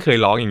ม้าไม่เคย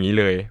ร้องอย่างนี้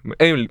เลย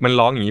มัน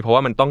ร้องอย่างนี้เพราะว่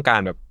ามันต้องกา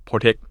รแบบ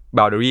protect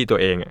boundary ตัว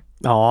เองอ่ะ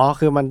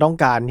คือมันต้อง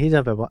การที่จะ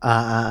แบบว่า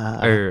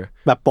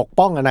แบบปก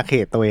ป้องอาณาเข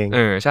ตตัวเอง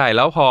ใช่แ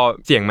ล้วพอ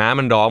เสียงม้า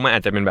มันร้องมันอ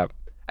าจจะเป็นแบบ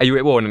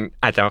UFO นั้น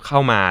อาจจะเข้า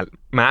มา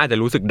ม้าอาจจะ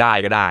รู้สึกได้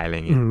ก็ได้อะไรอ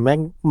ย่างเงี้ยแม่ง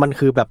มัน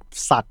คือแบบ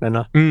สัตว์นะเน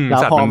าะแล้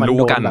วพอมันรู้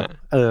กันแบบ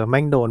แ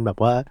ม่งโดนแบบ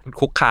ว่า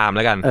คุกคามแ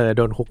ล้วกันโ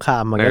ดนคุกคา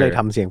มมันก็เลยท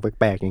ำเสียงแ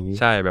ปลกๆอย่างนี้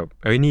ใช่แบบ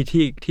นี่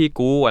ที่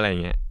กูอะไรอย่า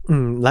งเงี้ย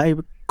แล้วไอ้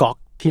ก๊อก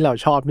ที่เรา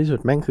ชอบที่สุด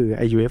แม่งคือไ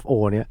อ้ UFO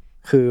เนี่ย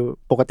คือ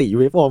ปกติ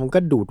UFO มันก็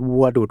ดูดวั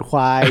วดูดคว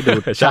ายดู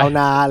ดชาวน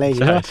าอะไรอย่าง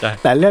เงี้ย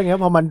แต่เรื่องนี้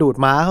พอมันดูด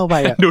ม้าเข้าไป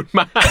อ่ะดูด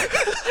ม้า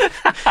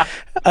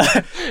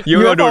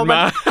UFO ดูดม้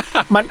า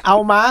มันเอา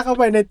ม้าเข้า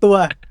ไปในตัว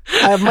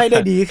ไม่ได้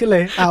ดีขึ้นเล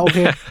ยโอเค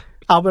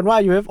เอาเป็นว่า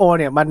UFO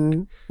เนี่ย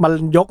มัน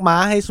ยกม้า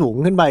ให้สูง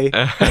ขึ้นไป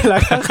แล้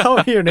วก็เข้าไป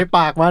อยู่ในป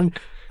ากมัน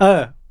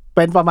เ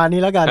ป็นประมาณ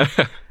นี้แล้วกัน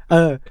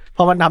พ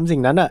อมันทำสิ่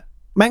งนั้นอ่ะ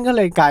แม่งก็เ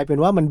ลยกลายเป็น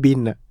ว่ามันบิ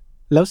นอ่ะ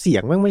แล้วเสีย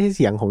งแม่งไม่ใช่เ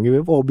สียงของ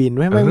UFO บิน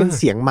แม่งเป็น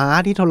เสียงม้า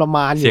ที่ทรม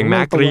านอยู่เสียงม้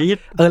ากรี๊ด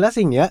แล้ว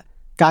สิ่งเนี้ย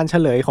การเฉ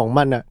ลยของ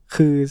มันอ่ะ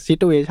คือซิ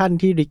ทูเอชั่น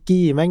ที่ริก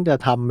กี้แม่งจะ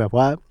ทำแบบ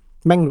ว่า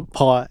แม่งพ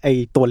อไอ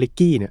ตัวริก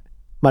กี้เนี่ย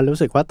มันรู้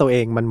สึกว่าตัวเอ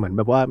งมันเหมือนแ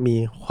บบว่ามี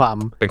ความ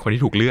เป็นคน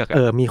ที่ถูกเลือก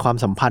มีความ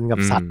สัมพันธ์กับ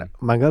สัตว์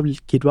มันก็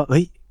คิดว่าเ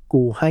ฮ้ย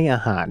กูให้อา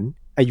หาร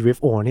ไอ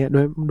UFO เนี่ย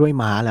ด้วย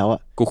ม้าแล้วอ่ะ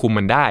กูคุม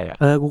มันได้อ่ะ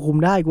กูคุม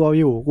ได้กูเอา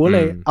อยู่กูเล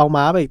ยเอา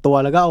ม้าไปอีกตัว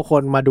แล้วก็เอาค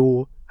นมาดู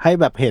ให้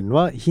แบบเห็น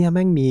ว่าเฮียแ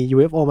ม่งมี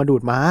UFO มาดู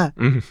ดม้า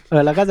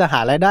แล้วก็จะหา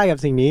รายได้กับ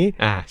สิ่งนี้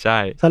ใช่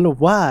สรุป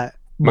ว่า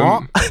เบาะ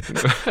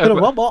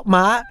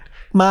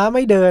ม้าไ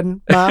ม่เดิน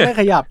ม้าไม่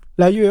ขยับ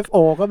แล้ว UFO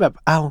ก็แบบ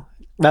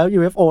แล้ว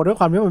UFO ด้วย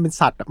ความที่มันเป็น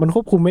สัตว์มันค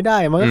วบคุมไม่ได้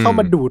มันก็เข้า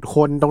มาดูดค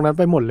นตรงนั้น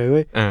ไปหมดเล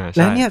ยแ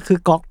ละเนี่ยคือ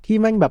ก๊อกที่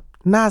แม่งแบบ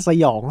น่าส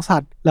ยองสั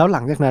ตว์แล้วหลั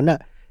งจากนั้นอ่ะ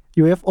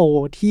UFO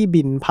ที่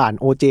บินผ่าน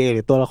OJ ห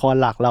รือตัวละคร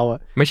หลักเราอ่ะ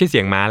ไม่ใช่เสี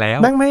ยงม้าแล้ว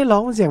แม่งไม่ร้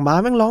องเสียงม้า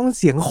แม่งร้อง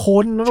เสียงค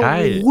นใช่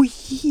โอ้ย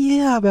เหี้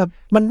ยแบบ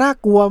มันน่า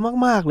กลัว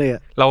มากๆเลยอ่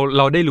ะเ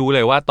ราได้รู้เล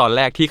ยว่าตอนแ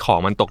รกที่ของ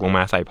มันตกลงม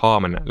าใส่พ่อ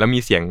มันอ่ะแล้วมี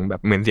เสียงแบ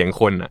บเหมือนเสียง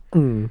คนอ่ะ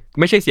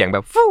ไม่ใช่เสียงแบ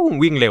บฟู่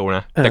วิ่งเร็วน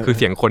ะแต่คือเ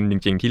สียงคนจ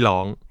ริงๆที่ร้อ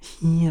ง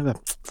เหี้ยแบบ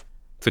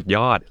สุดย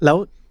อดแล้ว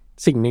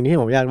สิ่งหนึ่งที่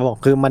ผมอยากจะบอก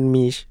คือมั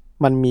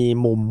นมี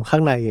มุมข้า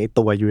งในไอ้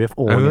ตัว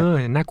UFO เนี่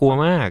ยน่ากลัว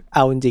มากเ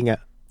อาจริงๆอ่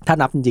ะถ้า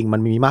นับจริงๆมั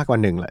นมีมากกว่า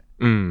หนึ่งเลย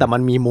แต่มั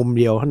นมีมุม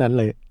เดียวเท่านั้น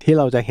เลยที่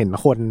เราจะเห็น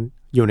คน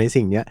อยู่ใน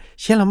สิ่งเนี้ย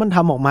เชื่อแล้วมันท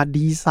ำออกมา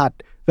ดีสัต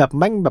ว์แบบ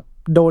แม่งแบบ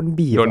โดน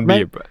บีบ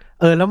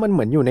แล้วมันเห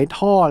มือนอยู่ใน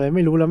ท่อเลยไ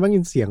ม่รู้แล้วแม่ง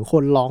ยินเสียงค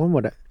นร้องหม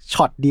ดอ่ะ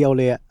ช็อตเดียว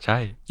เลยอ่ะใช่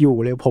อยู่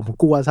เลยผม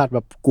กลัวสัตว์แบ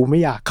บกูไม่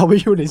อยากเข้าไป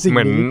อยู่ในสิ่ง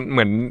นี้เห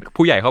มือน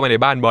ผู้ใหญ่เข้ามาใน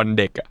บ้านบอล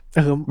เด็กอ่ะ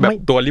แบบ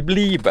ตัว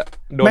รีบๆอ่ะ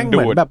โดนดูดเห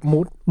มือนแบบ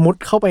มุด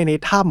เข้าไปใน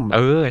ถ้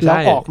ำแล้ว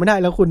ออกไม่ได้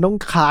แล้วคุณต้อง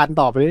คลาน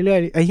ต่อไปเรื่อย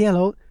ๆไอ้เหี้ยแ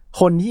ล้ว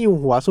คนที่อยู่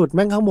หัวสุดแ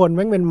ม่งข้างบนแ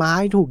ม่งเป็นไม้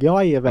ถูกย่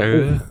อยแบบ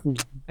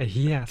ไอ้เ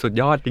หี้ยสุด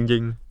ยอดจริ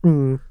ง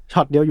ๆช็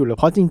อตเดียวอยู่เลย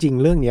เพราะจริง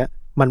ๆเรื่องเนี้ย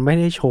มันไม่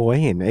ได้โชว์ให้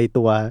เห็นไอ้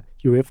ตัว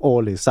UFO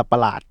หรือสัตว์ประ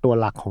หลาดตัว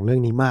หลักของเรื่อ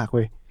งนี้มากเ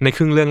ว้ยในค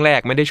รึ่งเรื่องแรก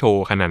ไม่ได้โช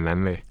ว์ขนาดนั้น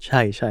เลยใ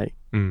ช่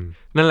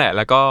นั่นแหละแ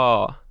ล้วก็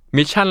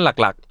มิชชั่น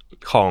หลัก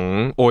ๆของ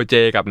OJ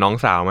กับน้อง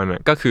สาวมัน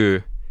ก็คือ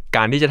ก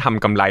ารที่จะท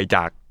ำกำไรจ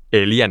ากเอ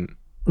เลี่ยน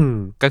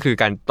ก็คือ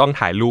การต้อง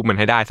ถ่ายรูปมัน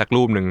ให้ได้สัก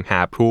รูปหนึ่งหา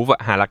พรูฟ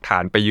หาหลักฐา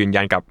นไปยืน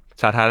ยันกับ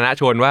สาธารณ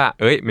ชนว่า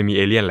เอ้ยมันมีเ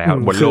อเลี่ยนแล้ว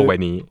บนโลกใบ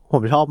นี้ผ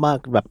มชอบมาก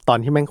แบบตอน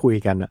ที่แม่งคุย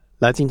กันอะ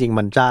แล้วจริงๆ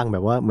มันจ้างแบ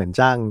บว่าเหมือน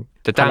จ้าง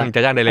จะจ้า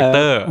งไดเรคเต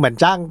อร์เหมือน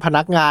จ้างพ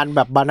นักงานแ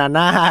บบบานา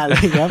น่าอะไร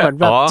เงี้ยเหมือน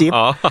แบบจิ๊บ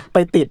ไป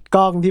ติดก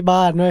ล้องที่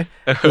บ้านด้วย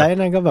แล้ว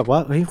นั่นก็แบบว่า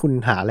เฮ้ยคุณ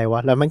หาอะไรว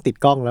ะแล้วแม่งติด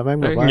กล้องแล้วแม่ง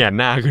แบบว่าแหงน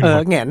หน้าขึ้น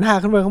แหงนหน้า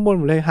ขึ้นไปข้างบน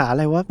หมดเลยหาอะ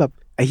ไรวะแบบ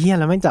ไอ้เหี้ย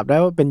แล้วแม่งจับได้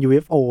ว่าเป็น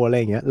UFO อะไร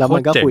อย่างเงี้ยแล้วมั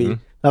นก็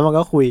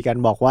คุยกัน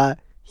บอกว่า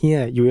เหี้ย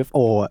UFO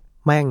อ่ะ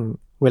แม่ง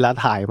เวลา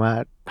ถ่ายมา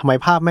ทำไม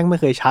ภาพแม่งไม่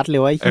เคยชัดเล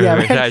ยวะไอ้เหี้ยแ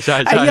ม่ง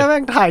ไอ้เหี้ยแม่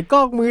งถ่ายกล้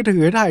องมือถื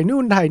อถ่าย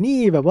นู่นถ่ายนี่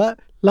แบบว่า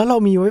แล้วเรา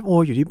มี UFO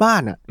อยู่ที่บ้า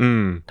นอ่ะ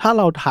ถ้า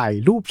เราถ่าย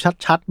รูป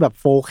ชัดๆแบบ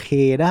 4K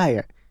ได้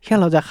อ่ะแค่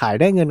เราจะขาย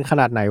ได้เงินข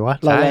นาดไหนวะ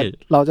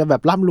เราจะแบ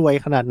บร่ำรวย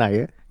ขนาดไหน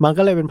มัน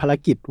ก็เลยเป็นภาร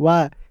กิจว่า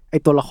ไอ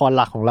ตัวละครห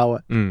ลักของเราอ่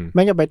ะแ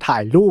ม่งจะไปถ่า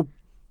ยรูป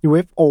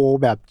UFO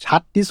แบบชั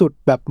ดที่สุด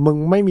แบบมึง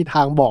ไม่มีท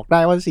างบอกได้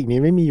ว่าสิ่งนี้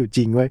ไม่มีอยู่จ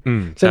ริงเว้ย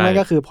ซึ่งนั่น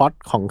ก็คือพล็อต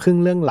ของครึ่ง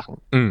เรื่องหลัง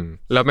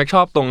แล้วแม็กช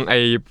อบตรงไอ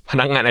พ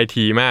นักงาน IT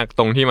มาก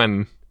ตรงที่มั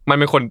น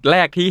เป็นคนแร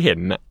กที่เห็น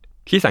น่ะ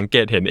ที่สังเก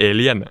ตเห็นเอเ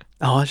ลี่ยนอ่ะ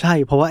ใช่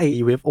เพราะว่าไอ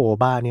UFO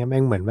บ้าเนี่ยแ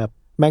ม่งเหมือนแบบ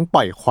แม่งป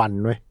ล่อยควัน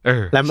เว้ย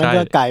แล้วมัน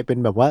ก็กลายเป็น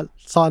แบบว่า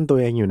ซ่อนตัว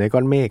เองอยู่ในก้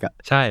อนเมฆอ่ะ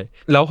ใช่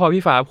แล้วพอ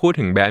พี่ฟ้าพูด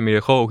ถึงแบดมิร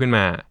าเคิลขึ้นม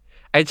า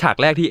ไอฉาก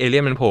แรกที่เอเลี่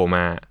ยนมันโผล่ม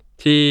า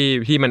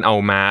ที่มันเอา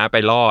ม้าไป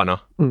ล่อเนา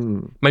ะ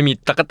มันมี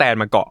ตั๊กแตน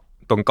มาเกาะ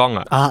ตรงกล้อง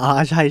อ่ะ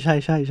ใ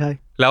ช่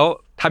แล้ว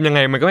ทำยังไง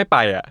มันก็ไม่ไป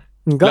อ่ะ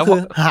ก็คื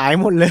อหาย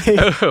หมดเลย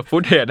ฟุ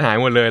ตเทจหาย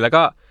หมดเลยแล้ว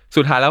ก็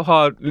สุดท้ายแล้วพอ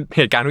เ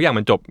หตุการณ์ทุกอย่าง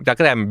มันจบตั๊ก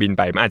แตนมันบินไ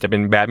ปมันอาจจะเป็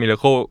นแบดมิรา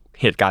เคิล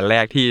เหตุการณ์แร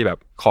กที่แบบ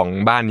ของ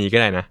บ้านนี้ก็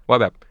ได้นะว่า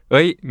แบบเ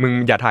อ้ยมึง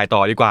อย่าถ่ายต่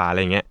อดีกว่าอะไร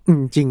เงี้ย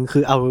จริงคื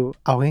อเ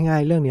อาง่า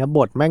ยๆเรื่องนี้บ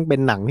ทแม่งเป็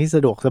นหนังที่ส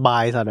ะดวกสบา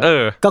ยสัตว์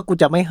ก็กู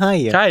จะไม่ให้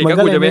ใช่ก็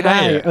กูจะไม่ให้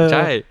ใ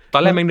ช่ตอ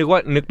นแรกแม่ง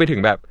นึกไปถึ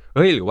งแบบเ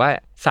ฮ้ยหรือว่า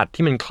สัตว์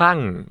ที่มันคลั่ง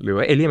หรือ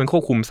ว่าเอเลี่ยนมันคว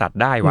บคุมสัตว์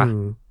ได้วะ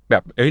แบ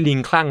บลิง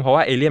คลั่งเพราะว่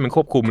าเอเลี่ยนมันค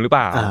วบคุมหรือเป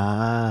ล่า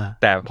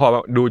แต่พอ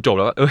ดูจบแ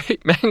ล้วเอ้ย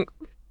แม่ง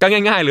ก็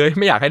ง่ายๆเลย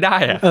ไม่อยากให้ได้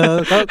อะ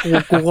ก็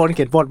กูคนเ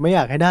ขียนบทไม่อย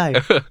ากให้ได้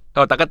เอ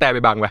าตะกั่วแตนไป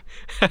บังไป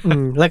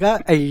แล้วก็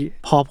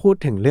พอพูด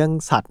ถึงเรื่อง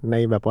สัตว์ใน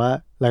แบบว่า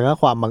แล้วก็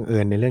ความบังเอิ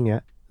ญในเรื่องเนี้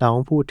ยเราต้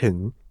องพูดถึง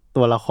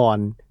ตัวละคร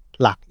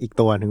หลักอีก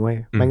ตัวหนึ่งเว้ย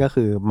มันก็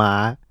คือม้า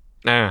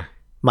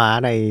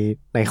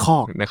ในคอ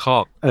ก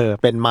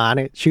เป็นม้าเ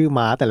นี่ยชื่อ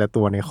ม้าแต่ละ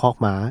ตัวในคอก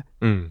ม้า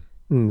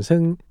ซึ่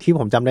งที่ผ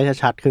มจำได้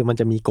ชัดๆคือมัน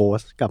จะมีโก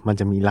สกับมัน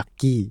จะมีลัก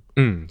กี้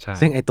ใช่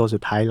ซึ่งไอตัวสุ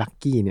ดท้ายลัก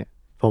กี้เนี่ย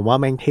ผมว่า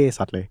แม่งเท่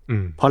สัตว์เลย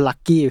เพราะลัก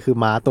กี้คือ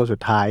ม้าตัวสุ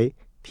ดท้าย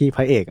ที่พ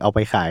ระเอกเอาไป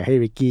ขายให้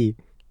ริกกี้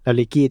แล้ว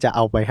ริกกี้จะเอ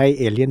าไปให้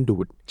เอเลี่ยนดู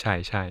ดใช่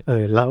ใช่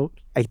แล้ว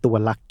ไอตัว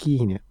ลักกี้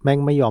เนี่ยแม่ง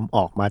ไม่ยอมอ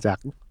อกมา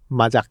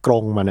จากกร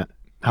งมันอะ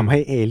ทำให้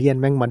เอเลี่ยน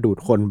แม่งมาดูด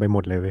คนไปหม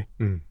ดเลยเว้ย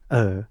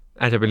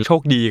อาจจะเป็นโช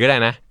คดีก็ได้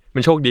นะมั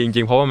นโชคดีจ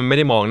ริงๆเพราะว่ามันไม่ไ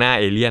ด้มองหน้า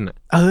เอเลี่ยนอ่ะ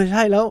ใ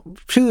ช่แล้ว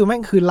ชื่อแม่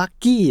งคือลัก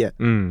กี้อ่ะ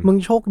มึง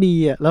โชคดี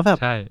อ่ะแล้วแบบ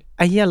ไ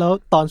อ้เหี้ยแล้ว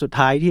ตอนสุด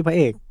ท้ายที่พระเ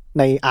อก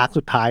ในอาร์ค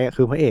สุดท้ายอ่ะ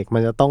คือพระเอกมั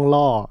นจะต้อง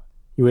ล่อ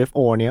UFO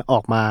เนี้ยอ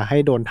อกมาให้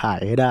โดนถ่าย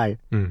ให้ได้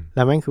แ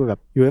ล้วแม่งคือแบบ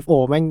UFO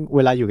แม่งเว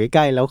ลาอยู่ใก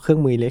ล้ๆแล้วเครื่อ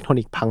งมืออิเล็กทรอ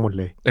นิกส์พังหมด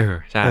เลย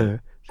ใช่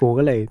กู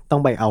ก็เลยต้อ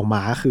งไปเอาม้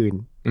าคืน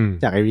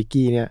จากไอ้ริก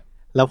กี้เนี่ย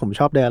แล้วผม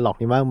ชอบไดอะล็อก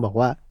นี้มากบอก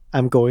ว่า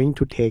I'm going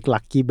to take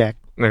Lucky back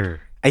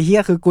ไอ้เหี้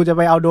ยคือกูจะไ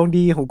ปเอาดวง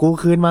ดีของกู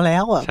คืนมาแล้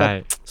วอ่ะแบบ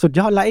สุด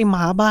ยอดแล้วไอ้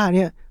ม้าบ้าเ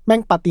นี่ยแม่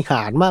งปาฏิห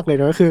าริย์มากเลย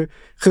นะ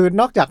คือ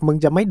นอกจากมึง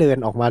จะไม่เดิน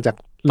ออกมาจาก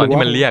ตอนที่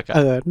มันเรียก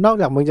นอก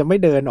จากมึงจะไม่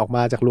เดินออกม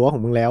าจากรั้วขอ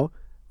งมึงแล้ว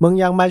มึง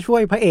ยังมาช่ว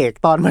ยพระเอก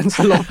ตอนมันส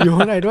ลบอยู่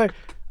ข้างในด้วย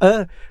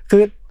คื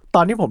อต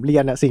อนที่ผมเรี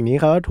ยนอ่ะสิ่งนี้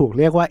เขาถูก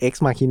เรียกว่า Ex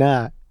Machina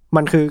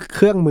มันคือเค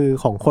รื่องมือ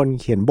ของคน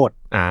เขียนบท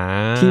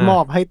ที่มอ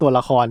บให้ตัวล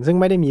ะครซึ่ง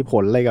ไม่ได้มีผ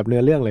ลอะไรกับเนื้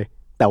อเรื่องเลย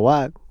แต่ว่า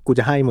กู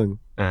จะให้มึง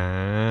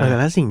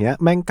แล้วสิ่งเนี้ย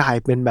แม่งกลาย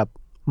เป็นแบบ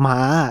ม้า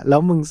แล้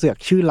วมึงเสือก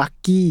ชื่อลัก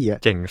กี้อ่ะ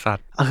เจ๋งสัต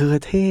ว์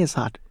เท่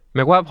สัตว์แ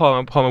ม้ว่าพ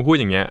อมาพูด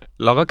อย่างเงี้ย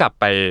เราก็กลับ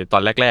ไปตอ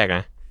นแรกๆน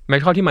ะแม้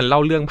เท่าที่มันเล่า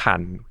เรื่องผ่า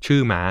นชื่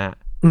อม้า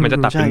มันจะ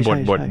ตัดเป็น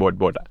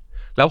บทอ่ะ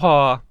แล้วพอ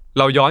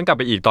เราย้อนกลับ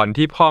ไปอีกตอน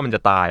ที่พ่อมันจะ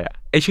ตายอ่ะ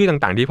ไอชื่อ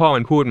ต่างๆที่พ่อ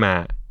มันพูดมา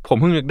ผม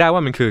เพิ่งนึกได้ว่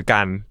ามันคือก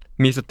าร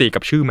มีสติ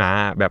กับชื่อม้า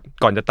แบบ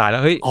ก่อนจะตายแล้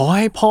วเฮ้ย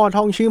ให้พ่อ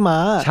ท่องชื่อม้า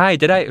ใช่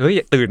จะได้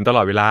ตื่นตล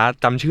อดเวลา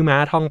จำชื่อม้า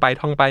ท่องไป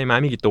ม้า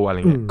มีกี่ตัวอะไร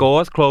เงี้ย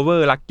Ghost Clover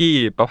Lucky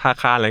ประภา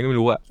คารอะไรก็ไม่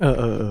รู้อ่ะ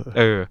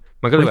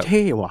มันก็เลยแบบเ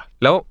ท่ว่ะ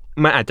แล้ว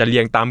มันอาจจะเรี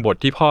ยงตามบท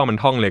ที่พ่อมัน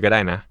ท่องเลยก็ได้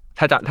นะ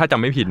ถ้าจำ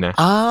ไม่ผิดนะ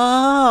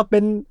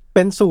เ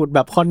ป็นสูตรแบ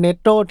บ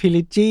Cornetto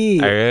Trilogy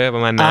ปร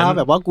ะมาณนั้นแ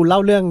บบว่ากูเล่า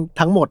เรื่อง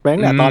ทั้งหมดไปตั้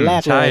งแต่ตอนแร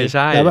กเลย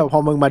แล้วแบบพอ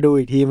มึงมาดู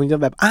อีกทีมึงจะ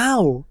แบบอ้า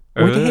ว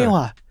เท่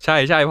ว่ะใ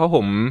ช่เพราะผ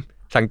ม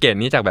สังเกต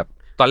นี้จากแบบ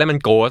ตอนแรกมัน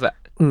โกสอ่ะ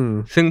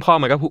ซึ่งพ่อ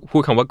มันก็พู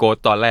ดคำว่าโกส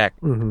ตอนแรก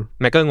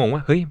แม่ก็งงว่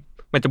าเฮ้ย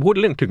มันจะพูด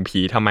เรื่องถึงผี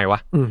ทำไมวะ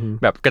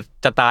แบบ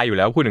จะตายอยู่แ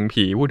ล้วพูดถึง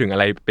ผีพูดถึงอะ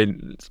ไรเป็น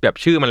แบบ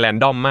ชื่อมันแรน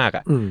ดอมมาก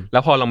อ่ะแล้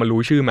วพอเรามารู้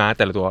ชื่อม้าแ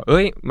ต่ละตัว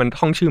มัน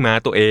ท่องชื่อม้า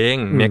ตัวเอง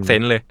เมคเซ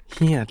นส์เลยเ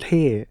ฮียเ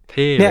ท่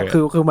เนี่ย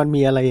คือมัน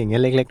มีอะไรอย่างเงี้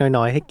ยเล็กๆ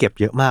น้อยๆให้เก็บ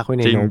เยอะมากไว้ใ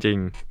นจริง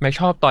แม่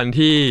ชอบตอน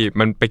ที่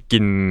มันไปกิ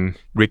น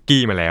ริก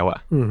กี้มาแล้วอ่ะ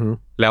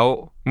แล้ว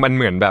มันเ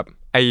หมือนแบบ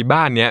ไอ้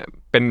บ้านเนี้ย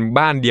เป็น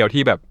บ้านเดียว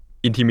ที่แบบ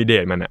อินทิมิเด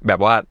ตมันอ่ะแบบ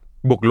ว่า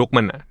บุกลุก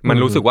มันอ่ะมัน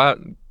รู้สึกว่า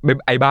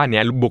ไอ้บ้านเนี้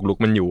ยบุกลุก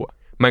มันอยู่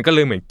มันก็เล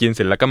ยเหมือนกินเส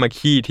ร็จแล้วก็มา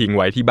ขี้ทิ้งไ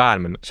ว้ที่บ้าน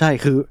มันใช่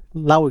คือ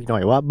เล่าอีกหน่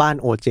อยว่าบ้าน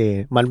OJ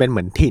มันเป็นเห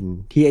มือนถิ่น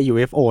ที่ไอ้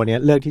UFO เนี้ย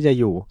เลือกที่จะ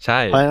อยู่ใช่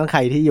เพราะฉะนั้นใคร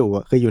ที่อยู่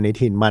คืออยู่ใน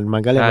ถิ่นมั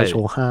นก็เลยมาโช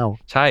ว์ห้าว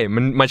ใช่มั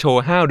นมาโช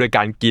ว์ห้าวโดยก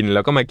ารกินแ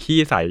ล้วก็มาขี้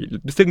ใส่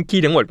ซึ่งขี้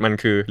ทั้งหมดมัน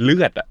คือเลื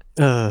อดอ่ะ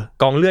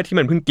กองเลือดที่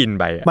มันเพิ่งกิน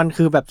ไปมัน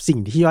คือแบบสิ่ง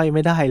ที่ย่อยไ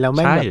ม่ได้แล้วแ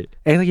ม่งแบบ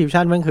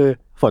execution มันคือ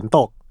ฝนต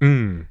ก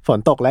ฝน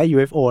ตกและ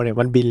UFO เนี่ย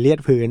มันบินเลียด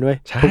พื้นด้วย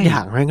ทุกอย่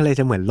างแม่งก็เลย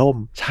จะเหมือนล่ม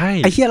ใช่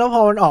ไอ้เหี้ยแล้วพ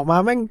อมันออกมา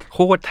แม่งโค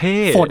ตรเท่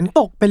ฝน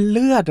ตกเป็นเ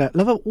ลือดอ่ะแ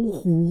ล้วแบบโอ้โ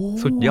ห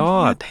สุดยอ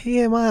ดเท่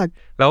มาก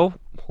แล้ว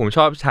ผมช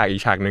อบฉากอี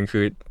กฉากนึงคื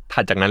อ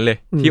ถัดจากนั้นเลย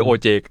ที่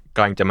OJ ก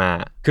ำลังจะมา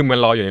คือมัน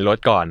รออยู่ในรถ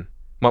ก่อน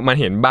มัน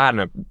เห็นบ้าน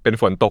แบบเป็น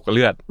ฝนตกเ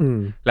ลือด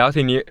แล้ว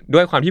ทีนี้ด้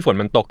วยความที่ฝน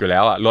มันตกอยู่แล้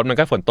วอ่ะรถมัน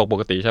ก็ฝนตกป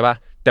กติใช่ป่ะ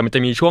แต่มันจะ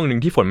มีช่วงนึง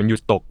ที่ฝนมันหยุ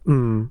ดตก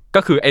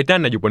ก็คือไอ้นั่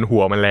นน่ะอยู่บนหั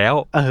วมันแล้ว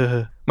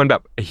มันแบ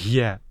บไอ้เหี้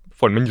ย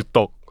ฝนมันหยุด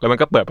ตกแล้วมัน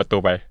ก็เปิดประตู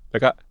ไปแล้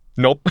วก็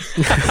นบ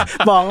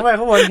มองไป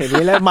ข้างบนเห็น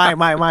นี้แล้วไม่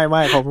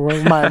ผม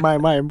ไ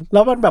ม่แล้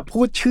วมันแบบ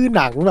พูดชื่อ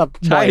หนังแบบ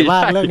บ่อยมา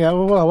กเรื่องเนี้ยเ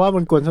พราะว่า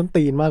มันกวนส้น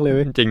ตีนมากเลย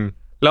จริง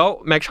แล้ว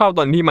แม็กชอบต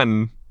อนที่มัน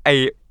ไอ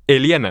เอ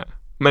เลี่ยนอ่ะ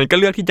มันก็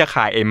เลือกที่จะข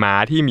ายไอ้ม้า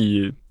ที่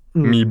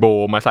มีโบ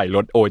มาใส่ร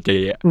ถ OJ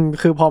อ่ะ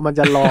คือพอมัน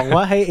จะลอง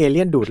ว่าให้เอเ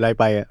ลี่ยนดูดอะไร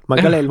ไปอ่ะมัน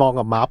ก็เลยลอง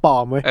กับม้าปลอ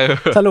มเว้ย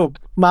สรุป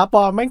ม้าป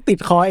ลอมแม่งติด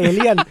คอเอเ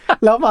ลี่ยน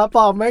แล้วม้าป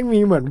ลอมแม่ง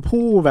มีเหมือน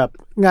ผู้แบบ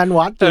งาน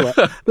วัดอยู่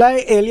และ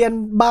เอเลี่ยน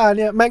บ้าเ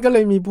นี่ยแม่งก็เล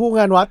ยมีผู้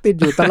งานวัดติด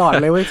อยู่ตลอด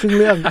เลยเว้ยครึ่ง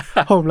เรื่อง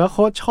ผมแล้วโค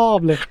ตรชอบ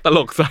เลยตล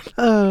กสัส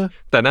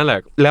แต่นั่นแหละ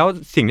แล้ว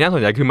สิ่งที่น่าส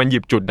นใจคือมันหยิ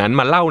บจุดนั้น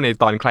มาเล่าใน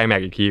ตอนไคลแม็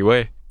กซ์อีกทีเว้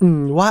ย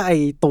ว่าไอ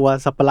ตัว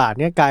สัตว์ประหลาด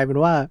เนี่ยกลายเป็น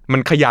ว่ามั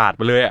นขยาดไ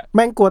ปเลยอ่ะแ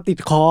ม่งกลัวติด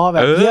คอแบ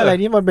บที่อะไร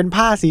ที่มันเป็น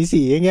ผ้า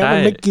สีอย่างเงี้ยมั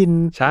นไม่กิน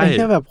ไอ้แ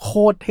ค่แบบโค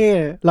ตรเท่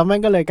แล้วแม่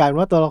งก็เลยกลายเป็น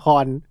ว่าตัวละค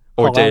ร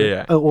OJ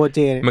OJ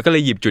มันก็เล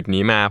ยหยิบจุด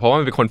นี้มาเพราะว่า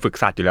มันเป็นคนฝึก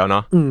สัตว์อยู่แล้วเนา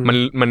ะ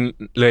มัน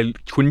เลย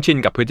คุ้นชิน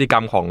กับพฤติกร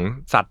รมของ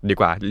สัตว์ดี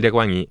กว่าเรียก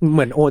ว่างี้เห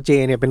มือน OJ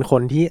เนี่ยเป็นค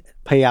นที่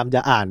พยายามจ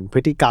ะอ่านพฤ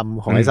ติกรรม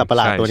ของไอ้สัตว์ประห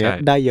ลาดตัวนี้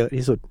ได้เยอะ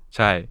ที่สุดใ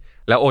ช่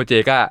แล้ว OJ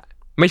ก็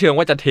ไม่เชิง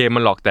ว่าจะเทมั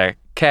นหรอกแต่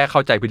แค่เข้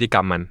าใจพฤติกร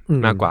รมมัน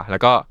มากกว่าแล้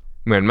วก็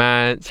เหมือนมา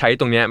ใช้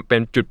ตรงนี้เป็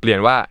นจุดเปลี่ยน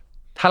ว่า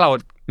ถ้าเรา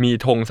มี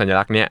ธงสัญ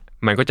ลักษณ์เนี้ย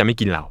มันก็จะไม่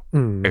กินเรา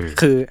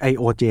คือไอ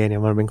OJ เนี่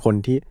ยมันเป็นคน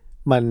ที่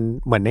มัน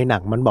เหมือนในหนั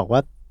งมันบอกว่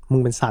ามึ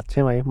งเป็นสัตว์ใ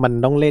ช่ไหมมัน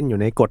ต้องเล่นอยู่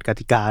ในกฎก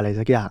ติกาอะไร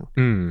สักอย่าง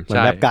เหมือ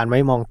นแบบการไ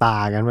ม่มองตา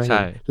กันไม่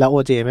แล้ว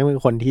OJ ไม่เป็น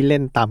คนที่เล่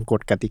นตามก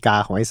ฎกติกา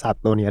ของไอสัต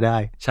ว์ตัวนี้ได้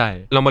ใช่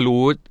เรามา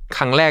รู้ค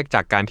รั้งแรกจ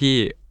ากการที่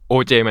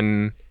OJ มัน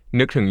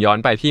นึกถึงย้อน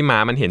ไปที่ม้า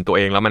มันเห็นตัวเ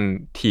องแล้วมัน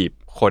ถีบ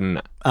คน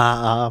อ่ะ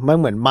มัน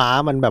เหมือนม้า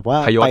มันแบบว่า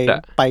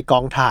ไปก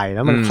องถ่ายแ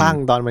ล้วมันคลั่ง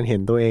ตอนมันเห็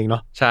นตัวเองเนา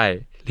ะใช่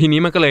ทีนี้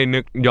มันก็เลยนึ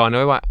กย้อน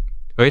ไว้ว่า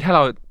เฮ้ยถ้าเร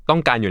าต้อ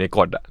งการอยู่ในก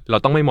ฎอ่ะเรา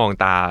ต้องไม่มอง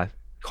ตา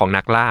ของ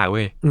นักล่าเ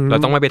ว้ยเรา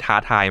ต้องไม่ไปท้า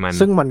ทายมัน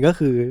ซึ่งมันก็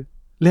คือ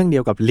เรื่องเดี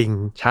ยวกับลิง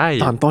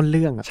ตอนต้นเ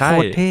รื่องโค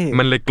ตรเท่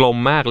มันเลยกลม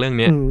มากเรื่อง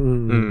เนี้ย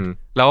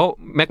แล้ว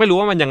แม็กไม่รู้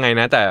ว่ามันยังไง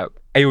นะแต่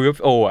ไอ้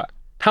UFO อ่ะ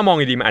ถ้ามอง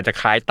ดีๆมันอาจจะ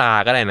คล้ายตา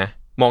ก็ได้นะ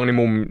มองใน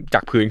มุมจา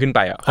กพื้นขึ้นไป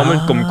อ่ะเพราะมัน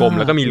กลมๆ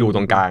แล้วก็มีรูต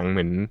รงกลางเห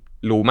มือน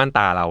รูม่านต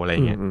าเราอะไร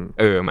เงี้ย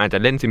มันอาจจะ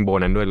เล่นซิมโบล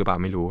นั้นด้วยหรือเปล่า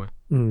ไม่รู้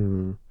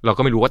เรา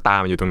ก็ไม่รู้ว่าตา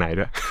มันอยู่ตรงไหน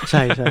ด้วยใ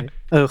ช่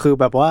คือ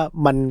แบบว่า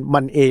มั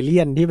นเอเลี่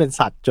ยนที่เป็น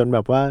สัตว์จนแบ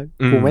บว่า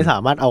กูไม่สา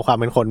มารถเอาความ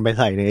เป็นคนไป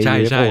ใส่ใน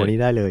UFO นี้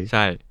ได้เลยใ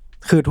ช่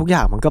คือทุกอย่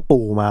างมันก็ปู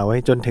มาไว้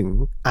จนถึง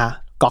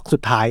ก๊อกสุ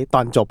ดท้ายต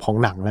อนจบของ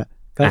หนังแล้ว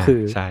ก็คื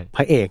อพ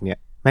ระเอกเนี่ย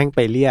แม่งไป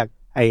เรียก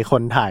ไอ้ค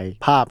นถ่าย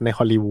ภาพในฮ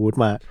อลลีวูด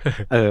มา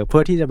เพื่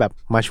อที่จะแบบ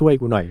มาช่วย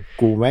กูหน่อย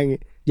กูแม่ง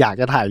อยาก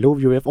จะถ่ายรูป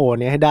UFO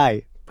นี้ให้ได้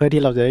เพื่อ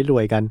ที่เราจะได้ร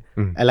วยกัน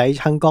อะไร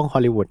ช่างกล้องฮอ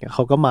ลลีวูดเนี่ยเข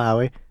าก็มาไ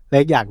ว้และ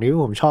อีกอย่างนึง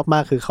ที่ผมชอบมา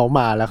กคือเขา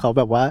มาแล้วเขา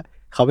แบบว่า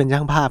เขาเป็นช่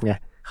างภาพไง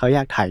เขาอย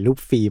ากถ่ายรูป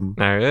ฟิล์ม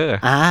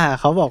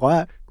เขาบอกว่า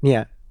เนี่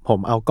ยผม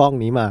เอากล้อง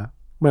นี้มา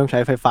ไม่ต้องใช้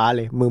ไฟฟ้าเ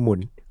ลยมือหมุ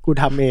นกู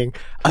ทำเอง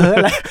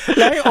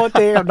แล้วไอ้ OJ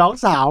กับน้อง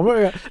สาวมึง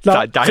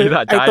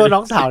ไอ้ตัวน้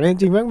องสาวเนี่ยจ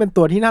ริงๆมันเป็น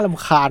ตัวที่น่าร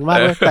ำคาญมาก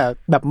เลยแต่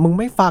แบบมึง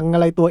ไม่ฟังอะ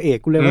ไรตัวเอก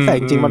กูเลยว่าแต่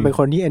จริงๆมันเป็น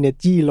คนที่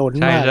energy ล้น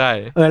มาก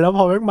แล้วพ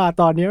อแม่งมา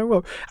ตอนนี้แม่งแบ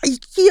บไอ้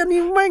เหี้ย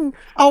นี่แม่ง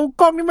เอา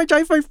กล้องนี่มาใช้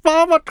ไฟฟ้า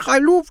มาถ่าย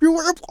รูป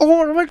UFO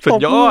แล้วแม่งสุด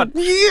ยอด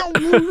เยี่ยม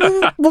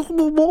โ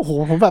อ้โห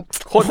ผมแบบ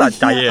โคตรสะ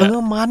ใจ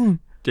มัน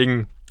จริง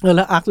แ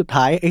ล้วอาร์คสุด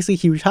ท้าย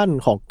execution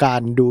ของกา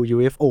รดู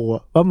UFO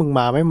ว่ามึง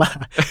มาไม่มา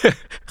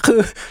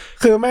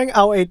คือแม่งเอ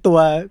าไอ้ตัว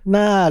ห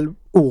น้า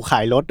อู่ขา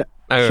ยรถ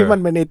ที่มัน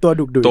เป็นไอ้ตัว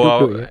ดุยตัว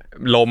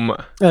ลม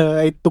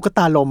ไอ้ตุ๊กต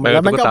าลมแล้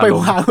วมันก็ไป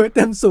วางไว้เ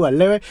ต็มสวน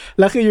เลย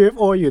แล้วคือ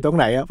UFO อยู่ตรง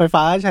ไหนไฟ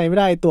ฟ้าใช้ไม่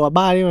ได้ตัว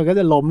บ้านนี่มันก็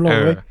จะล้มลง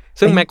เลย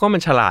ซึ่งแม็กว่ามั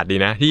นฉลาดดี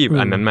นะที่หยิบ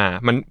อันนั้นมา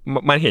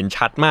มันเห็น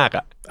ชัดมาก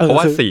อ่ะเพราะ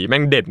ว่าสีแม่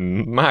งเด่น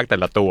มากแต่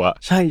ละตัว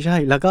ใช่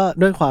แล้วก็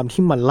ด้วยความ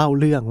ที่มันเล่า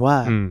เรื่องว่า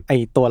ไอ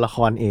ตัวละค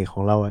รเอกข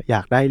องเราอย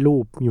ากได้รู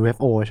ป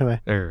UFO ใช่ไหม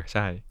ใ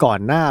ช่ก่อน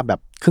หน้าแบบ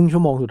ครึ่งชั่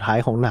วโมงสุดท้าย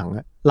ของหนัง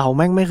เราแ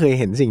ม่งไม่เคย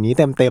เห็นสิ่งนี้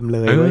เต็มเล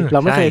ยเรา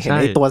ไม่เคยเห็น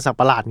ไอตัวสัตว์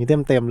ประหลาดนี้เ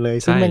ต็มเลย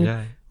ซึ่งแม่ง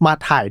มา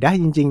ถ่ายได้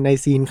จริงๆใน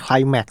ซีนไคล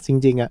แม็กซ์จ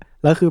ริง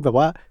ๆแล้วคือแบบ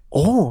ว่าโ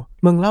อ้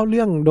มึงเล่าเ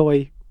รื่องโดย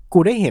กู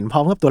ได้เห็นพร้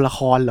อมกับตัวละค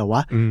รเหรอว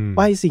ะ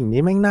ว่าสิ่ง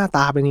นี้แม่งหน้าต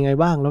าเป็นยังไง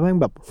บ้างแล้วแม่ง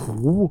แบบโห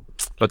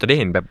เราจะได้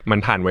เห็นแบบมัน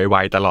ผ่านไว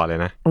ๆตลอดเลย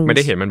นะไม่ไ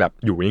ด้เห็นมันแบบ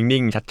อยู่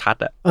นิ่งๆชัด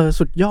ๆ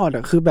สุดยอด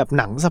คือแบบ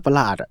หนังสัตว์ประห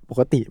ลาดป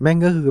กติแม่ง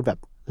ก็คือแบบ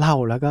เล่า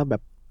แล้วก็แบ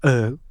บ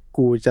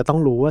กูจะต้อง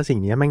รู้ว่าสิ่ง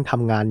นี้แม่งท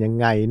ำงานยัง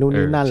ไงนู่น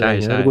นี่นั่นอะไรเ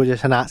งี้ยกูจะ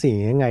ชนะสิ่ง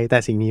นี้ยังไงแต่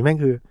สิ่งนี้แม่ง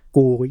คือ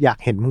กูอยาก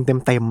เห็นมึง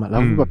เต็มๆอ่ะแล้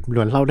วแบบเห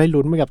มือนเราได้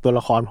ลุ้นไปกับตัวล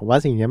ะครผมว่า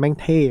สิ่งนี้แม่ง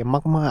เท่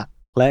มาก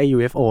ๆและไอ้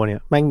UFO เนี่ย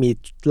แม่งมี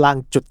ร่าง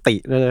จุติ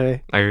เลย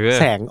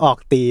แสงออก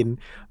ตีน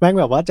แม่ง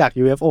แบบว่าจาก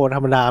UFO ธร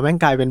รมดาแม่ง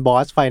กลายเป็นบอ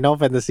ส Final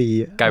Fantasy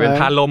กลายเป็น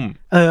ผ้าล่ม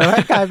แม่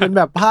งกลายเป็นแ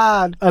บบผ้า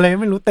อะไร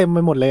ไม่รู้เต็มไป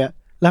หมดเลยอะ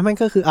แล้วแม่ง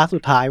ก็คืออาร์คสุ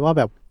ดท้ายว่าแ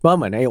บบว่าเ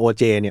หมือนไอ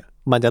OJ เนี่ย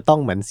มันจะต้อง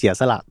เหมือนเสีย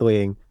สละตัวเอ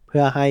งเพื่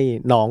อให้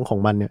น้องของ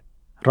มันเนี่ย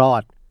รอ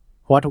ด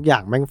เพราะว่าทุกอย่า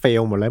งแม่งเฟ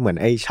ลหมดเลยเหมือน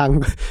ไอช่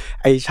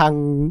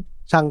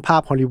างภา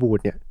พฮอลลีวูด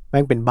เนี่ยแ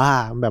ม่งเป็นบ้า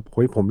แบบโห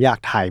ยผมอยาก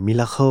ถ่ายมิ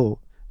ราเคิล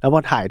แล้วพ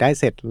อถ่ายได้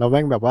เสร็จแล้วแ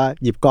ม่งแบบว่า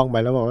หยิบกล้องไป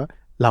แล้วบอกว่า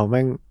เราแ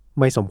ม่ง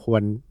ไม่สมคว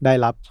รได้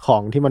รับขอ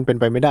งที่มันเป็น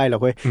ไปไม่ได้หรอ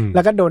กเว้ยแ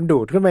ล้วก็โดนดู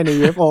ดขึ้นไปใน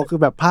UFO คือ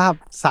แบบภาพ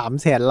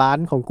 300,000 ล้าน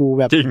ของกู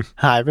แบบ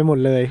หายไปหมด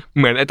เลย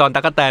เหมือนไอตอน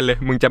ตั๊กแตนเลย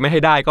มึงจะไม่ให้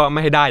ได้ก็ไ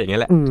ม่ให้ได้อย่างเงี้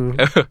ยแหละ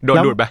โดน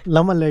ดูดไปแล้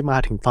วมันเลยมา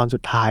ถึงตอนสุ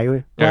ดท้ายเว้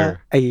ยว่า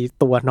ไอ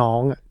ตัวน้อ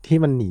งที่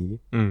มันหนี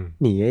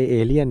ไอเอ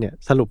เลี่ยนเนี่ย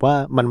สรุปว่า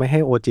มันไม่ให้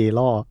OJ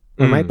ล่อ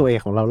มันไม่ให้ตัวเอง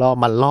ของเราล่อ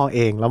มันล่อเอ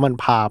งแล้วมัน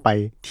พาไป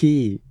ที่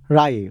ไ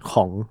ร่ข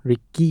องริ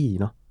กกี้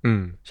เนาะ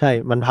ใช่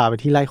มันพาไป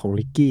ที่ไร่ของ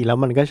ริกกี้แล้ว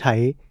มันก็ใช้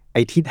ไ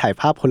อ้ที่ถ่าย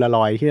ภาพโพลาร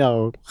อยด์ที่เรา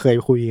เคย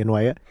คุยกันไ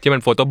ว้ที่มั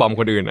นโฟโต้บอม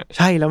คนอื่นอ่ะใ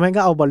ช่แล้วแม่ง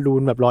ก็เอาบอลลู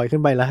นแบบลอยขึ้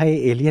นไปแล้วให้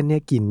เอเลี่ยนเนี่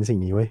ยกินสิ่ง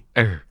นี้เว้ย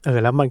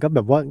แล้วมันก็แบ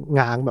บว่า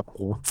งางแบบโห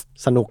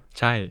สนุก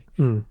ใช่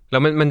แล้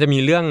วมันจะมี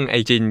เรื่องไอ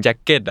จินแจ็ค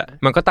เก็ตอ่ะ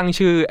มันก็ตั้ง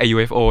ชื่อไอ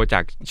UFO จา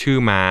กชื่อ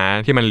ม้า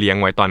ที่มันเลี้ยง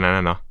ไว้ตอนนั้น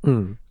เนาะ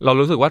เรา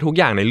รู้สึกว่าทุก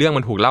อย่างในเรื่อง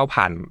มันถูกเล่า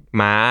ผ่าน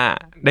ม้า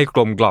ได้ก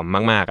ลมกล่อม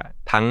มากๆอ่ะ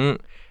ทั้ง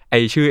ไอ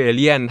ชื่อเอเ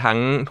ลี่ยนทั้ง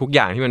ทุกอ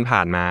ย่างที่มันผ่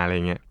านมาอะไร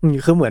เงี้ย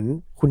คือเหมือน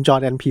คุณจอ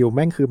ร์แดนพิวแ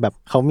ม่งคือแบบ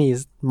เขามี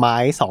ไม้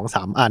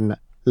 2-3 อันอะ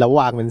แล้ว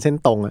วางเป็นเส้น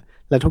ตรงอะ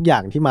แล้วทุกอย่า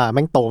งที่มาแ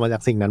ม่งโตมาจา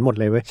กสิ่งนั้นหมด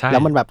เลยเว้ยแล้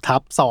วมันแบบทั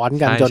บซ้อน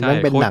กันจนแม่ง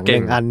เป็นหนังห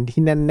นึ่งอัน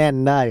ที่แน่น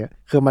ๆได้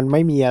คือมันไ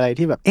ม่มีอะไร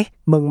ที่แบบเอ๊ะ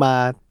มึงมา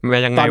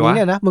ตอนนี้เ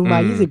นี่ยนะมึงมา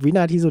20วิน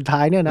าทีสุดท้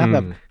ายเนี่ยนะแบ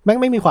บแม่ง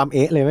ไม่มีความเ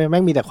อ๊ะเลยแ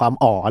ม่งมีแต่ความ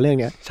อ๋อเรื่อง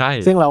เนี้ย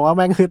ซึ่งเราว่าแ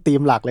ม่งคือธี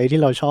มหลักเลย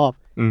ที่เราชอบ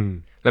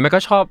แล้วแม่งก็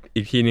ชอบ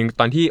อีกทีนึง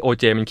ตอนที่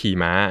OJ มันขี่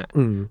ม้า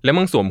แล้ว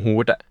มึงสวมฮู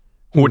ดอะ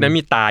ฮูดนั้น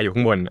มีตาอยู่ข้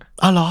างบนอ่ะ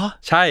อ๋อเหรอ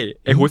ใช่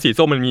ไอ้ฮูดสี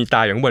ส้มมันมีต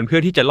าอยู่ข้างบนเพื่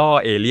อที่จะล่อ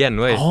เอเลี่ยน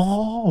เว้ยอ๋อ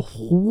โห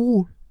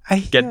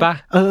เก็ตป่ะ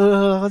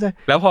เข้าใจ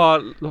แล้ว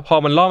พอ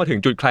มันล่อมาถึง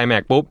จุดไคลแม็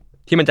กซ์ปุ๊บ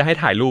ที่มันจะให้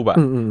ถ่ายรูปอ่ะ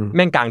แ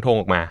ม่งกางธง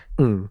ออกมา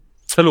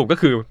สรุปก็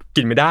คือ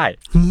กินไม่ได้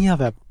เหี้ย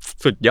แบบ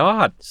สุดยอ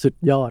ด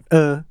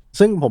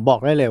ซึ่งผมบอ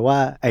กได้เลยว่า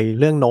ไอ้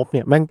เรื่องนบเ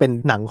นี่ยแม่งเป็น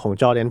หนังของ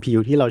จอร์แดนพีล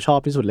ที่เราชอบ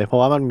ที่สุดเลยเพรา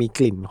ะว่ามันมีก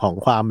ลิ่นของ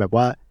ความแบบ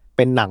ว่าเ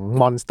ป็นหนัง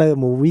มอนสเตอร์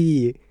มูวี่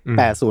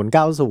80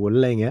 90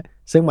อะไรเงี้ย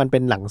ซึ่งมันเป็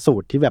นหนังสู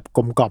ตรที่แบบก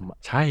ลมกล่อม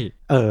ใช่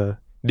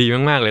ดี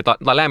มากๆเลย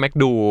ตอนแรกแม็ก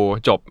ดู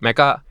จบแม็ก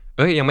ก็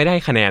ยังไม่ได้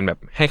คะแนนแบบ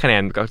ให้คะแน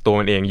นกับตัว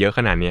มันเองเยอะข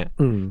นาดนี้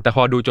แต่พ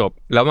อดูจบ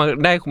แล้วมา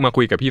ได้มา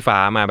คุยกับพี่ฟ้า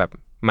มาแบบ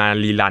มา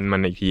รีรันมั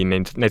นอีกที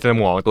ในส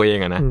มองตัวเอง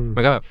อะนะมั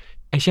นก็แบบ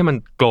ไอ้เชี่ยมัน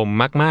กลม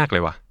มากๆเล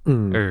ยว่ะ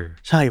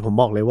ใช่ผม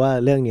บอกเลยว่า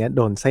เรื่องนี้โ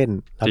ดนเส้น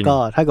แล้วก็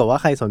ถ้าเกิดว่า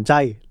ใครสนใจ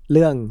เ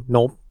รื่องน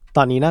บต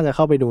อนนี้น่าจะเ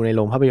ข้าไปดูในโ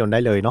รงภาพยนตร์ได้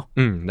เลยเนาะ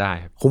ได้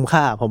คุ้ม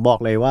ค่าผมบอก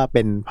เลยว่าเ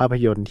ป็นภาพ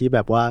ยนตร์ที่แ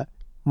บบว่า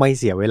ไม่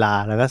เสียเวลา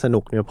แล้วก็สนุ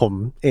กเนี่ยผม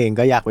เอง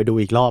ก็อยากไปดู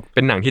อีกรอบเ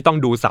ป็นหนังที่ต้อง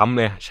ดูซ้ำ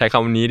เลยใช้ค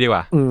ำนี้ดีก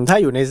ว่าถ้า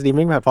อยู่ในสตรีม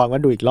มิ่งแพลตฟอร์มก็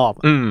ดูอีกรอบ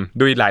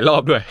ดูอีกหลายรอ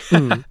บด้วย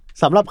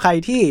สำหรับใคร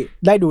ที่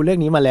ได้ดูเรื่อง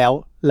นี้มาแล้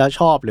ว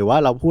ชอบหรือว่า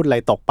เราพูดอะไร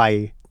ตกไป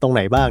ตรงไห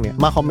นบ้างเนี่ย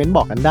มาคอมเมนต์บ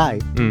อกกันได้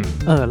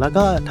แล้ว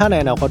ก็ถ้าใน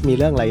อนาคตมี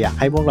เรื่องอะไรอยาก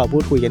ให้พวกเราพู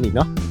ดคุยกันอีกเ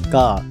นาะ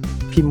ก็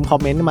พิมพ์คอม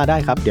เมนต์มาได้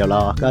ครับเดี๋ยวเรา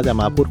ก็จะ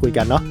มาพูดคุย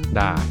กันเนาะไ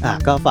ด้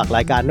ก็ฝากร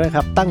ายการด้วยค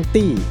รับตั้ง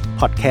ตี้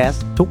พอดแคส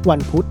ต์ทุกวั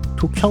นพุธ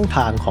ทุกช่องท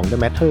างของ The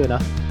Matter น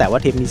ะแต่ว่า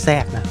เทปนี้แทร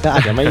กนะก็อา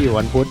จจะไม่อยู่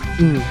วันพุธ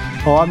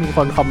เพราะว่ามีค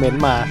นคอมเมน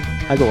ต์มา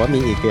ถ้าเกิดว่ามี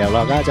อีกเดี๋ยวเร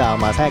าก็จะเอา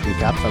มาแทรกอีก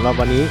ครับสำหรับ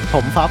วันนี้ผ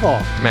มฟ้าบอ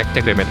กแม็กจ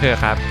าก The Matter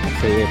ครับโอ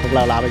เคพวกเร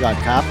าลาไปก่อน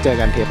ครับเจอ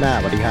กันเทปหน้า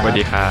สวัสดีครับสวัส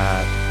ดีครั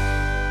บ